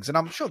stage and things. And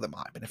I'm sure there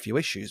might have been a few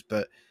issues,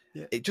 but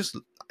Yeah.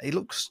 It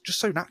looks just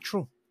so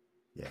natural.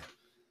 Yeah.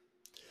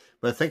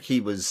 But I think he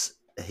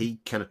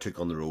kind of took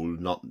on the role,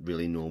 not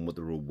really knowing what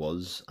the role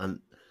was. And,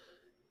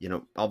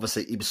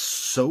 obviously he was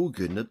so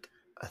good in it.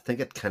 I think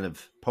it kind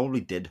of probably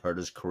did hurt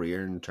his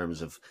career in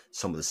terms of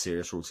some of the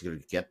serious roles he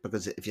could get.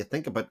 Because if you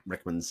think about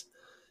Rickman's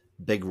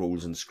big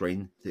roles on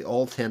screen, they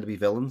all tend to be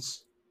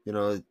villains.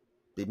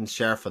 Even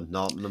Sheriff of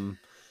Nottingham,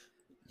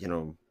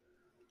 Yeah,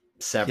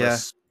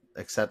 Severus,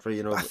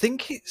 etc. I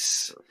think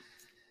it's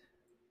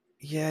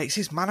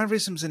his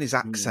mannerisms and his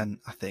accent.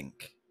 I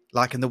think,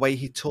 like, and the way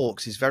he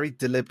talks is very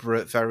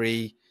deliberate,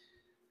 very.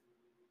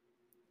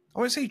 I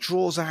won't say he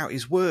draws out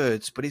his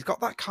words, but he's got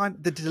that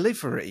the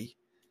delivery.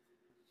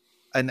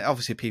 And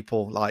obviously,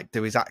 people like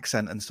do his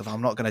accent and stuff.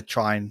 I'm not going to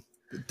try and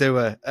do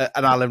an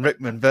Alan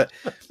Rickman, but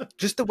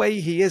just the way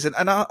he is, and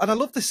I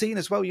love the scene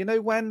as well.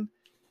 When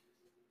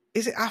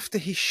is it after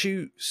he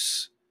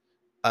shoots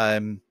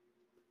that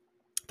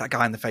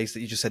guy in the face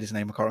that you just said his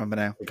name? I can't remember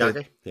now.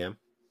 Gaggy, yeah.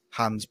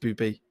 Hans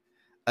Booby.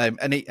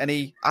 And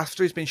he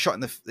after he's been shot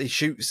he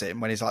shoots him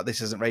when he's like,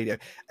 "This isn't radio,"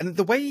 and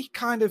the way he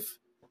kind of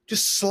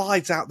just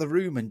slides out the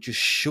room and just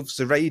shoves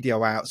the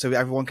radio out so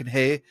everyone can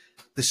hear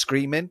the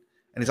screaming,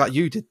 and he's like,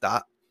 "You did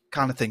that,"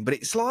 kind of thing. But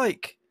it's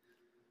like,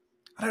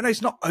 I don't know,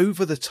 it's not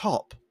over the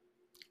top,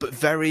 but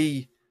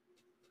very.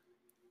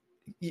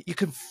 You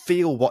can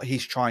feel what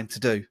he's trying to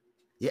do.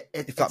 Yeah,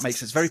 if that makes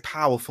sense. Very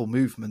powerful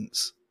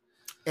movements.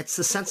 It's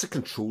the sense of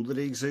control that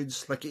he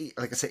exudes. Like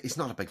I say, he's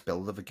not a big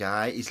build of a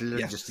guy. He's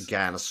literally just a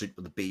guy in a suit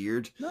with a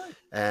beard. No.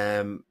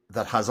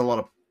 That has a lot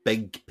of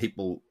big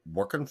people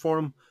working for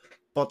him,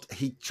 but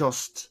he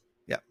just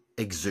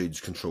exudes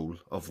control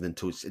of the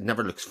toast. It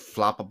never looks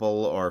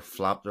flappable or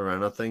flapped or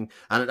anything,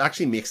 and it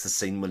actually makes the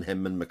scene when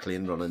him and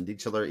McClane run into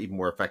each other even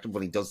more effective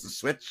when he does the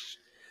switch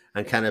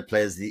and kind of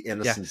plays the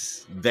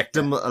innocent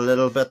victim a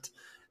little bit.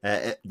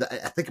 I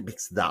think it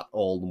makes that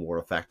all the more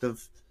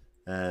effective.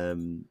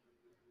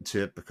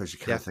 To it, because you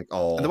kind of think,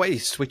 and the way he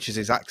switches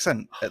his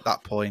accent at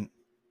that point,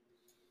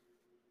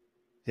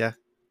 you're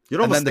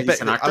almost think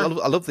he's an actor.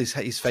 I love his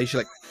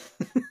facial,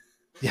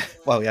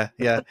 but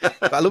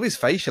I love his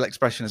facial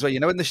expression as well.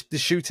 When they're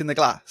shooting the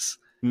glass,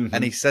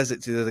 and he says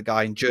it to the other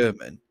guy in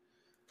German,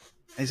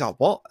 and he's like,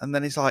 "What?" And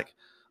then he's like,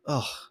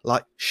 "Oh,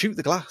 like shoot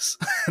the glass,"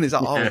 and he's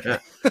like, "Oh, okay."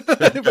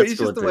 But it's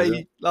just the way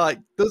he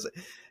does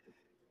it.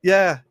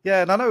 Yeah,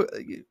 and I know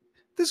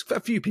there's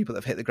a few people that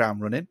have hit the ground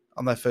running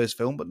on their first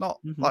film, but not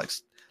like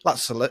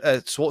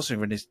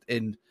Schwarzenegger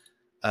in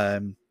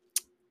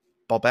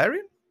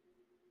Barbarian,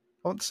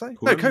 I want to say.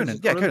 Conan.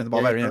 Yeah, Conan the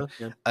Barbarian.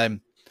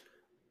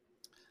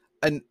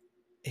 And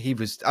he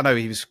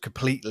was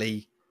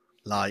completely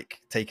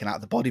taken out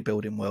of the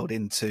bodybuilding world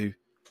into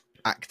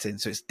acting,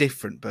 so it's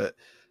different, but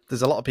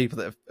there's a lot of people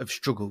that have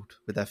struggled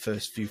with their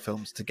first few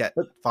films to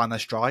find their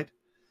stride.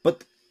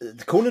 But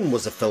Conan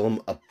was a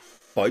film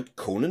about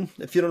Conan,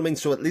 if you know what I mean.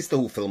 So at least the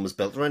whole film was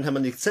built around him,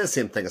 and you could say the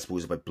same thing, I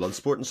suppose, about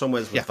Bloodsport in some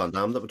ways with Van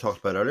Damme that we talked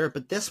about earlier.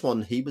 But this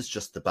one, he was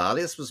just the bad.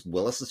 This was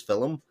Willis's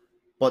film,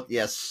 but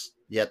yet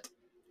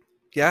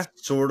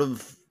sort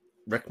of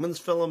Rickman's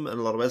film in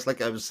a lot of ways.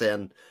 Like I was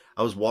saying,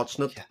 I was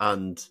watching it,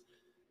 and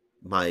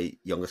my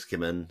youngest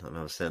came in, and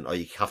I was saying, "Oh,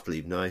 you have to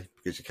leave now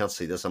because you can't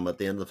see this." I'm at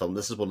the end of the film.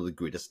 This is one of the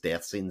greatest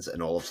death scenes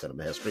in all of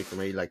cinema history for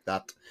me. Like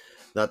that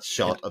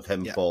shot of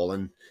him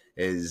falling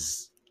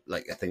is.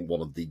 I think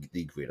one of the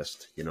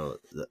greatest,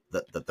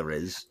 that there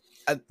is,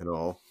 and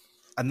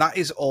that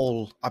is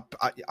all. I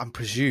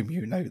presume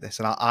you know this,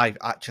 and I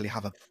actually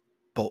have a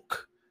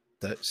book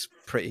that's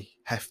pretty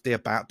hefty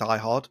about Die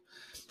Hard.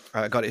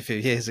 I got it a few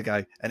years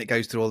ago, and it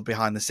goes through all the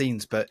behind the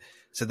scenes. But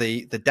so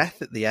the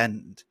death at the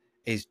end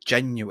is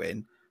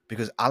genuine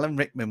because Alan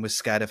Rickman was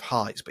scared of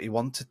heights, but he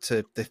wanted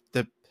to.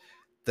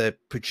 The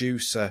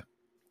producer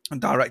and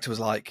director was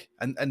like,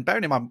 and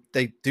bearing in mind,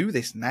 they do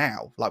this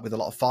now, with a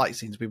lot of fight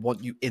scenes, we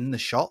want you in the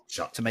shot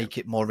to make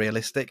it more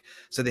realistic.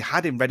 So they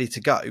had him ready to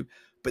go,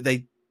 but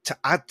to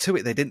add to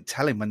it, they didn't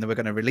tell him when they were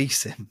going to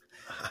release him.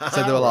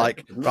 So they were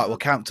like, right, we'll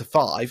count to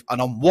 5. And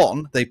on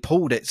 1, they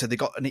pulled it. So they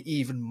got an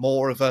even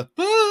more of a,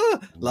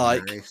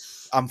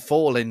 nice. I'm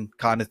falling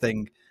kind of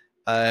thing.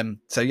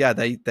 So yeah,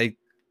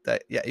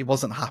 he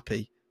wasn't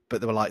happy,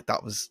 but they were like,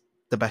 that was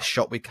the best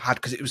shot we had,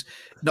 because it was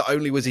not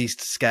only was he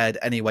scared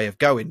any way of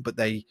going, but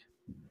they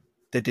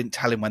didn't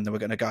tell him when they were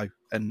going to go,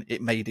 and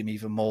it made him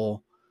even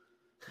more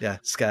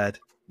scared.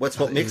 What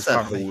makes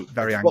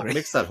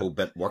that whole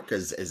bit work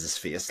is his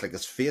face. Like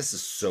his face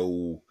is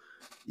so,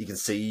 you can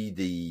see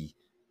the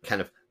kind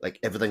of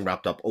everything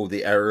wrapped up. Oh,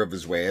 the error of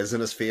his ways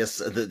in his face,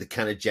 the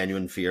kind of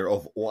genuine fear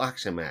of,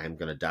 actually I'm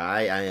going to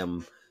die.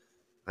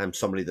 I'm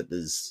somebody that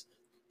is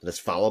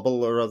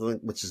fallible or other,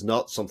 which is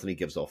not something he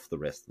gives off the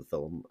rest of the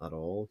film at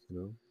all.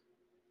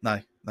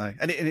 No,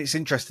 and it's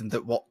interesting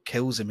that what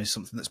kills him is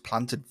something that's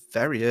planted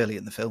very early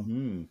in the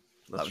film,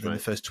 within the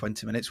first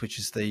 20 minutes, which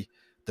is the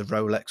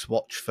Rolex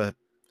watch for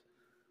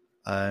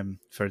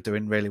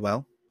doing really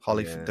well.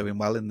 Holly for doing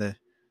well in the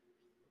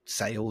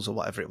sales or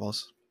whatever it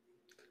was.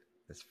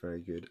 That's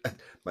very good.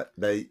 But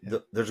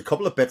there's a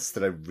couple of bits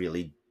that I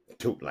really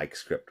don't like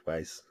script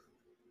wise.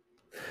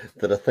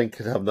 that I think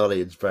have not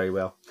aged very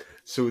well.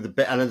 So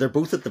and they're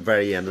both at the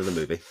very end of the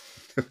movie.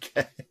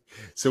 Okay,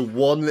 so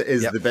one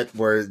is Yep. the bit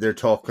where they're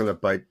talking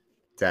about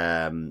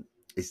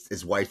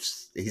his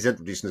wife's. He's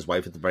introducing his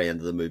wife at the very end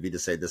of the movie to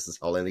say this is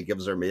Holly, and he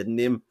gives her maiden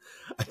name,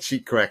 and she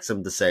corrects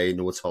him to say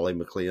no, it's Holly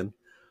McLean.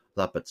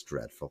 That bit's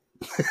dreadful.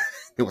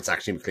 No, it's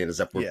actually McLean. Is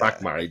that we're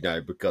back married now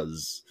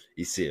because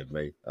he saved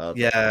me.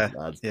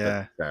 That's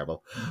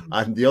terrible.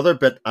 And the other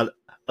bit,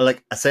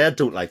 like I say, I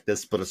don't like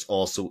this, but it's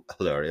also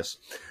hilarious.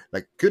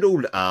 Like good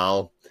old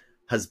Al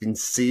has been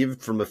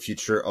saved from a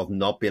future of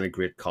not being a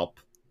great cop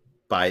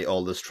by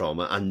all this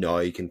trauma, and now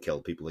he can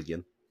kill people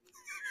again.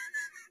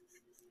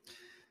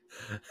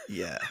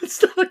 Yeah,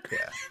 it's not.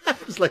 Yeah. I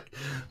was like,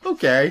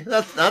 okay,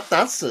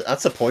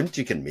 that's a point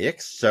you can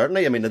make.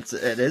 Certainly, I mean, it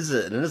is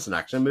an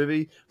action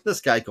movie.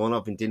 This guy going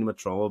off and dealing with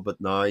trauma,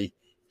 but now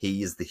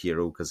he is the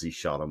hero because he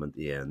shot him at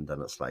the end,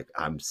 and it's like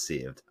I'm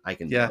saved. I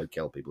can now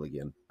kill people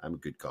again. I'm a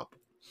good cop.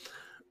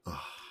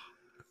 Oh.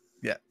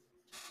 Yeah.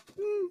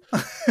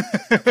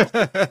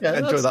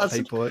 Enjoy that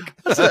paperwork.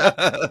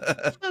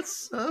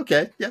 That's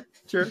okay. Yeah,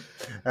 sure.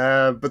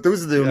 But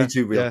those are the only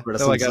two real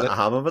criticisms I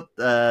have of it.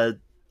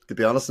 To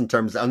be honest, in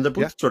terms, and they're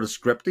both sort of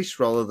scriptish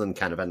rather than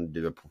kind of anything to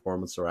do with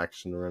performance or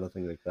action or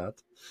anything like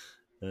that.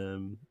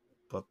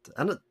 But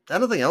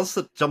anything else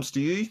that jumps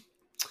to you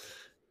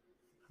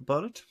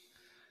about it?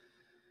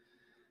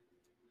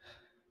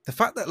 The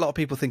fact that a lot of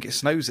people think it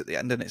snows at the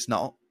end and it's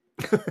not.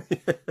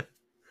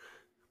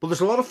 Well, there's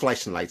a lot of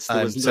flashing lights, though,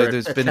 isn't there?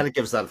 It kind of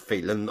gives that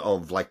feeling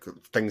of like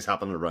things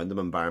happening around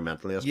them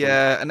environmentally. I suppose.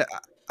 Yeah, and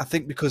I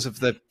think because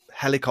of the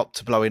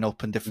helicopter blowing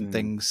up and different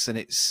things, and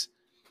it's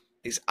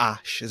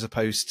ash as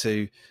opposed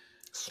to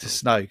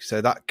snow, so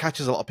that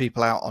catches a lot of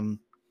people out on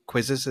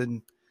quizzes,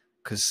 and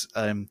because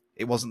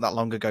it wasn't that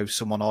long ago,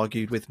 someone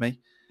argued with me,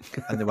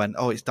 and they went,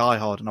 "Oh, it's Die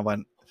Hard," and I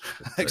went,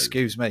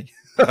 "Excuse me,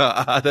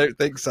 I don't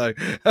think so.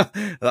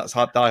 That's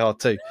Die Hard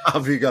too."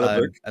 Have you got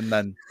a book? And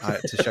then I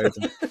had to show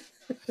them.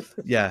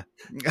 Yeah.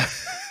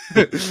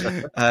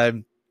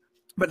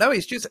 But no,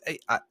 it's just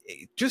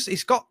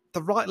it's got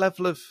the right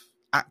level of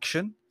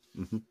action,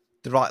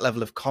 the right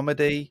level of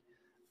comedy,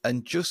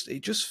 and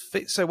it just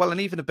fits so well.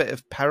 And even a bit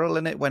of peril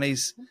in it when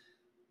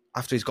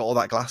after he's got all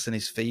that glass in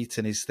his feet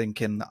and he's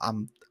thinking,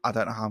 I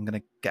don't know how I'm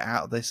going to get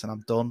out of this, and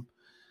I'm done.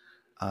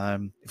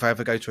 If I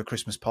ever go to a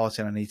Christmas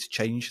party and I need to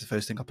change, the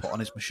first thing I put on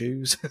is my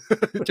shoes,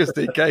 just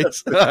in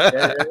case.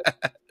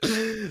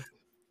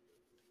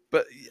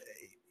 But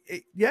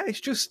it's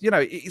just,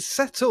 it's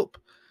set up.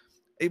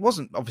 It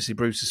wasn't obviously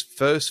Bruce's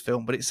first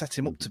film, but it set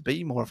him up to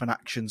be more of an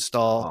action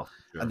star.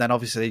 And then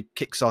obviously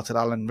kickstarted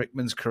Alan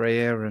Rickman's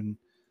career, and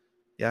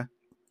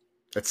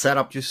it's set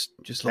up. Just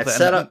love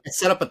it. It's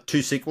set up at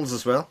 2 sequels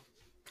as well.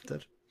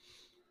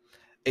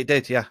 It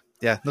did, yeah.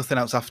 Nothing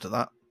else after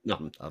that.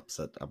 Nothing.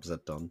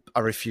 Upset done.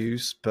 I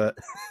refuse, but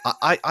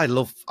I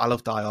love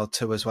Die Hard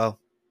 2 as well.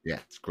 Yeah,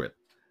 it's great.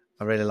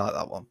 I really like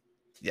that one.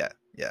 Yeah.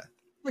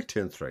 Like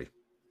 2 and 3.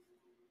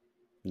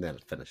 And then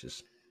it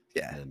finishes.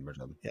 Yeah. And we're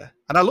done. Yeah.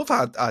 And I love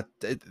how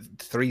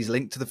 3's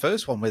linked to the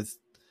first one with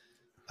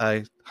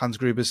Hans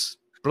Gruber's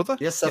brother.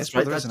 Yes, that's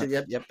right.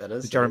 Yep, it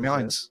is. Jeremy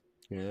Irons.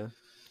 Yeah.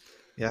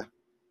 Yeah.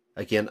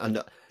 Again,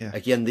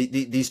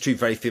 these two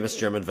very famous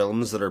German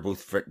villains that are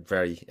both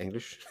very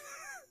English.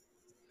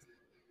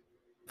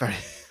 Very,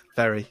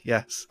 very,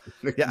 yes.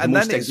 Yeah, and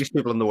most English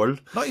people in the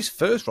world. Not his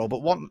first role,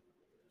 but one.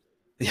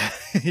 Yeah,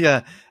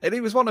 yeah. And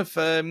he was one of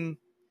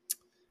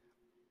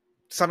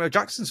Samuel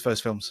Jackson's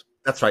first films.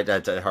 That's right,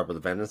 Harbour the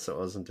Vengeance, it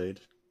was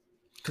indeed.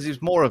 Because he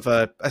was more of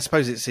a, I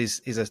suppose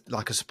he's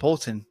like a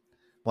supporting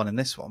one in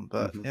this one,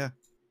 but yeah.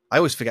 I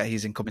always forget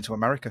he's in Coming to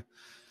America.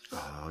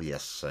 Oh,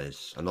 yes.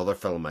 Another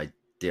film I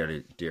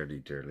dearly, dearly,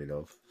 dearly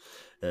love.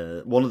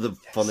 One of the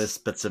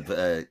funnest bits of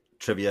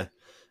trivia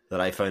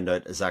that I found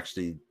out is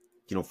actually,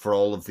 for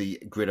all of the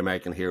great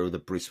American hero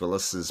that Bruce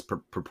Willis is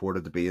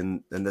purported to be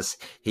in this,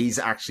 he's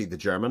actually the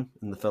German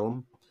in the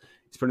film.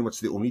 He's pretty much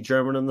the only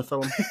German in the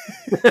film.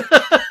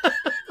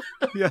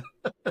 Yeah.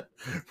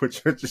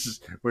 which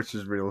is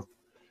really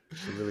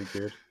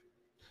good.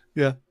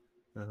 Yeah.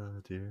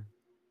 Oh dear.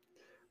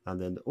 And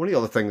then the only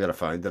other thing that I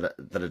found that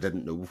I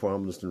didn't know before I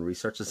was doing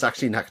research, it's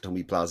actually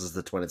Nakatomi Plaza's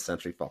the 20th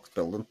Century Fox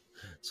building.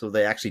 So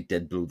they actually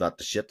did blow that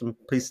to shit in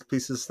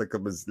pieces. Like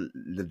it was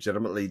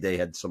legitimately, they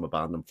had some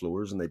abandoned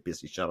floors and they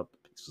basically shot it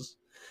to pieces.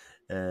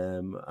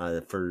 And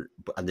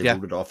they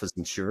wrote it off as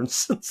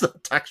insurance and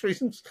tax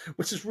reasons,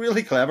 which is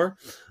really clever.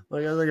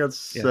 Like I think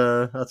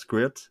that's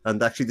great.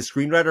 And actually, the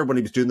screenwriter, when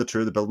he was doing the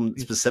tour of the building,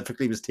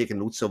 specifically was taking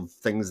notes of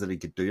things that he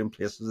could do and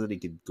places that he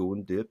could go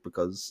and do it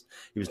because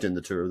he was doing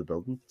the tour of the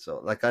building.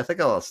 So, like, I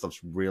think all that stuff's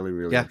really,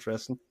 really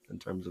interesting in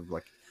terms of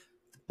like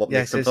what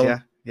makes a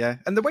film. Yeah.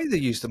 And the way they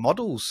use the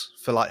models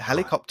for like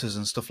helicopters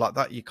and stuff like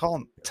that, you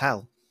can't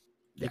tell.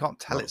 You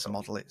can't tell it's a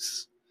model.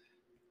 It's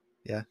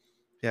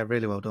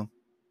really well done.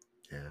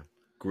 Yeah,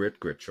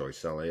 great choice,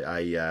 Sally.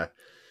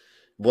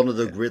 one of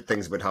the great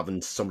things about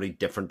having somebody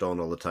different on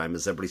all the time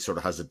is everybody sort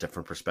of has a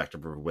different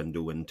perspective or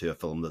window into a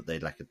film that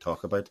they'd like to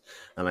talk about.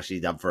 And actually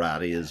that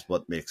variety is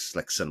what makes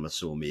like cinema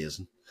so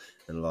amazing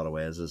in a lot of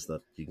ways, is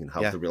that you can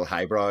have the real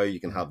highbrow, you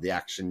can have the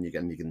action, you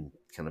can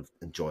kind of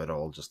enjoy it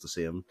all just the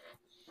same.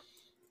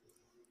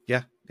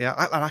 Yeah.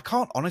 And I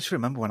can't honestly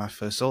remember when I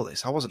first saw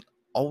this. I wasn't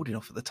old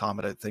enough at the time,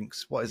 I don't think.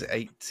 What is it,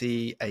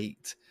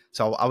 88?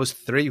 So I was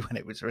 3 when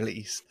it was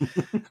released.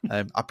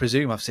 I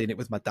presume I've seen it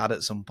with my dad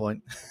at some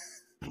point.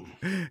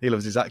 He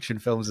loves his action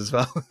films as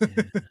well.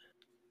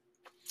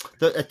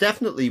 It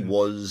definitely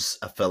was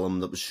a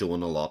film that was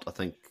shown a lot, I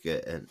think,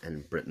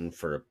 in Britain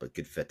for a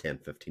good 10,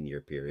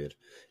 15-year period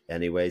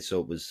anyway. So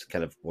it was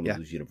kind of one of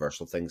those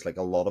universal things. Like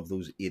a lot of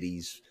those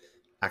 80s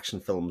action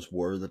films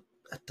were, that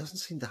it doesn't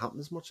seem to happen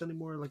as much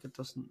anymore. Like it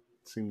doesn't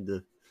seem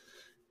to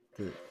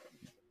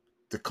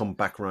come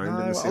back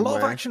around in the same way. A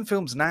lot of action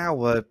films now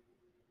are...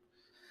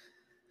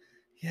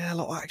 Yeah, a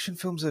lot of action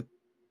films are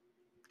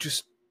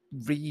just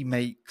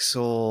remakes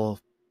or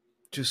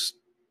just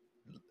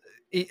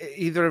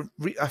either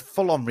a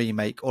full-on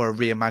remake or a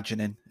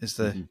reimagining is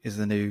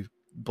the new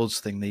buzz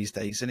thing these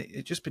days. And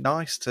it'd just be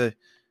nice to...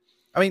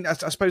 I mean, I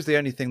suppose the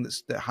only thing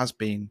that has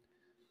been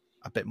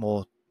a bit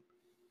more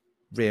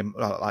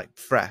like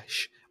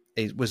fresh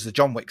was the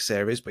John Wick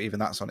series, but even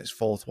that's on its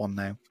 4th one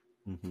now.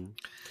 Mm-hmm.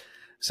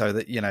 So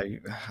that, you know,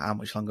 how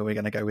much longer are we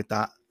going to go with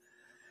that?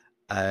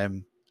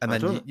 And then I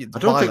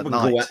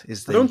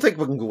don't think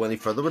we can go any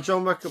further with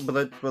John Wick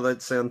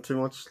without saying too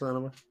much,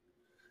 anyway.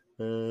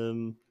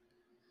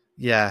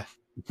 Yeah.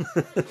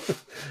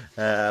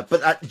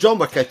 But John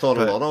Wick I thought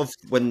a lot of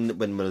when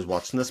I was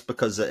watching this,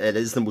 because it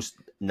is the most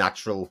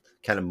natural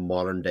kind of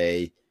modern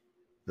day,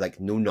 like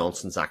no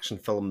nonsense action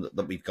film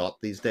that we've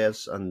got these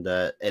days, and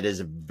it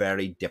is a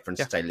very different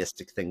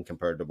stylistic thing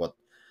compared to what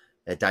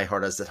Die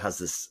Hard is. It has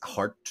this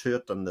heart to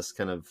it and this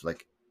kind of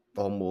like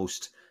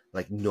almost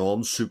like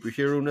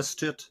non-superhero-ness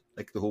to it,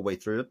 like the whole way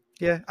through it.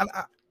 Yeah, and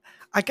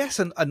I guess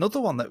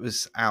another one that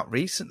was out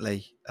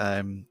recently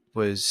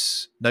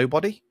was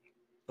Nobody.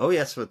 Oh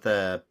yes, with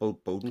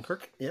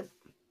Bodenkirk. Yep.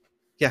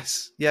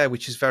 Yes, yeah,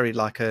 which is very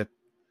like I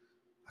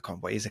can't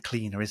remember, he's a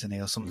cleaner, isn't he,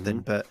 or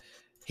something? But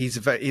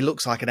he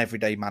looks like an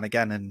everyday man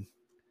again, and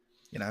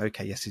you know,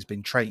 okay, yes, he's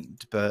been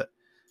trained, but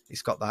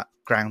he's got that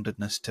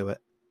groundedness to it.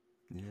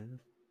 Yeah,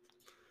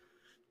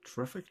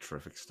 terrific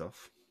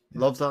stuff.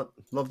 Love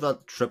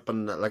that trip,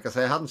 and like I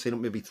say, I hadn't seen it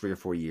maybe 3 or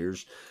 4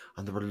 years,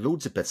 and there were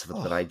loads of bits of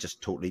it that I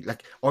just totally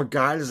like.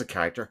 Argyle as a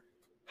character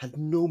had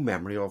no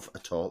memory of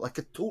at all. Like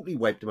it totally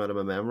wiped him out of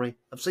my memory.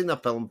 I've seen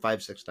that film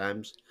 5-6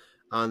 times,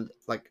 and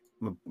like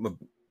my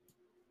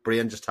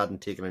brain just hadn't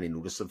taken any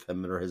notice of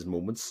him or his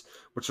moments,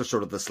 which are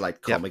sort of this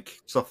like comic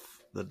stuff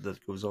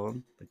that goes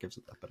on that gives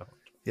it that bit of heart.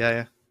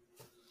 Yeah.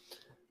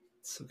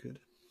 It's so good.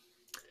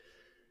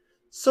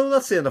 So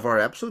that's the end of our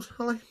episode,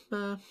 Holly.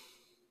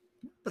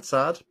 Bit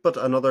sad, but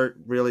another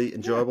really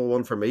enjoyable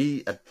one for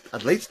me,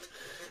 at least.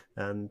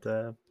 And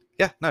no,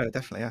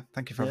 definitely, yeah.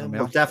 Thank you for having me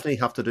we'll on. definitely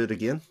have to do it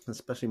again,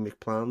 especially make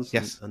plans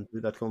and do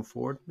that going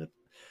forward.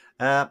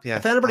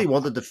 If anybody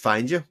wanted to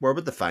find you, where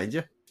would they find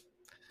you?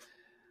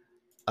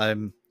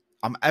 I'm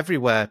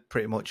everywhere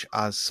pretty much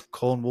as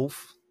Cornwall.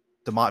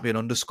 There might be an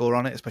underscore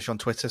on it, especially on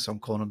Twitter, so I'm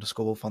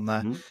Corn_Wolf on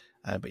there.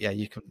 But yeah,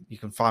 you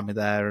can find me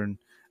there, and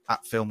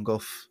at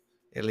FilmGuff,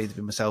 it'll either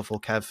be myself or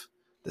Kev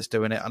that's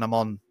doing it, and I'm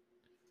on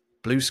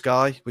Blue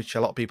Sky, which a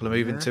lot of people are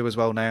moving to as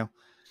well now,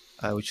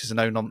 which is a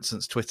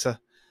no-nonsense Twitter.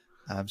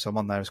 So I'm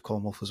on there as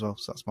Cornwall as well.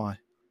 So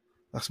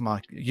that's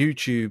my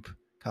YouTube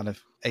kind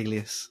of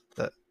alias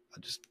that I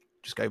just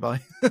go by.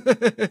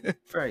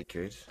 Very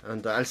good.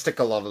 And I'll stick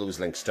a lot of those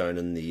links down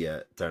in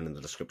the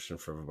description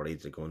for everybody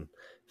to go and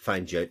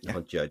find you out and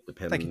hunt you out,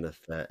 depending if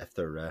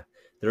they're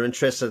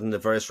interested in the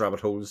various rabbit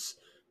holes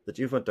that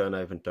you've went down,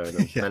 I've went down,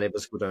 and many of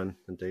us go down,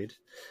 indeed.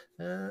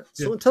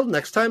 So until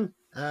next time,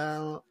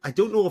 I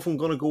don't know if I'm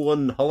going to go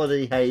on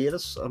holiday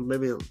hiatus, or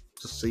maybe I'll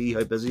just see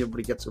how busy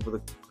everybody gets over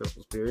the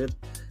Christmas period.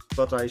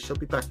 But I shall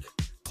be back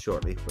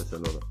shortly with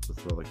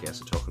another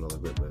guest to talk another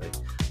great movie,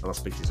 and I'll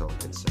speak to you all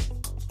again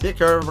soon. Take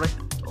care, everybody.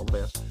 All the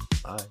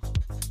best. Bye.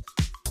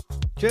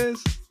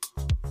 Cheers.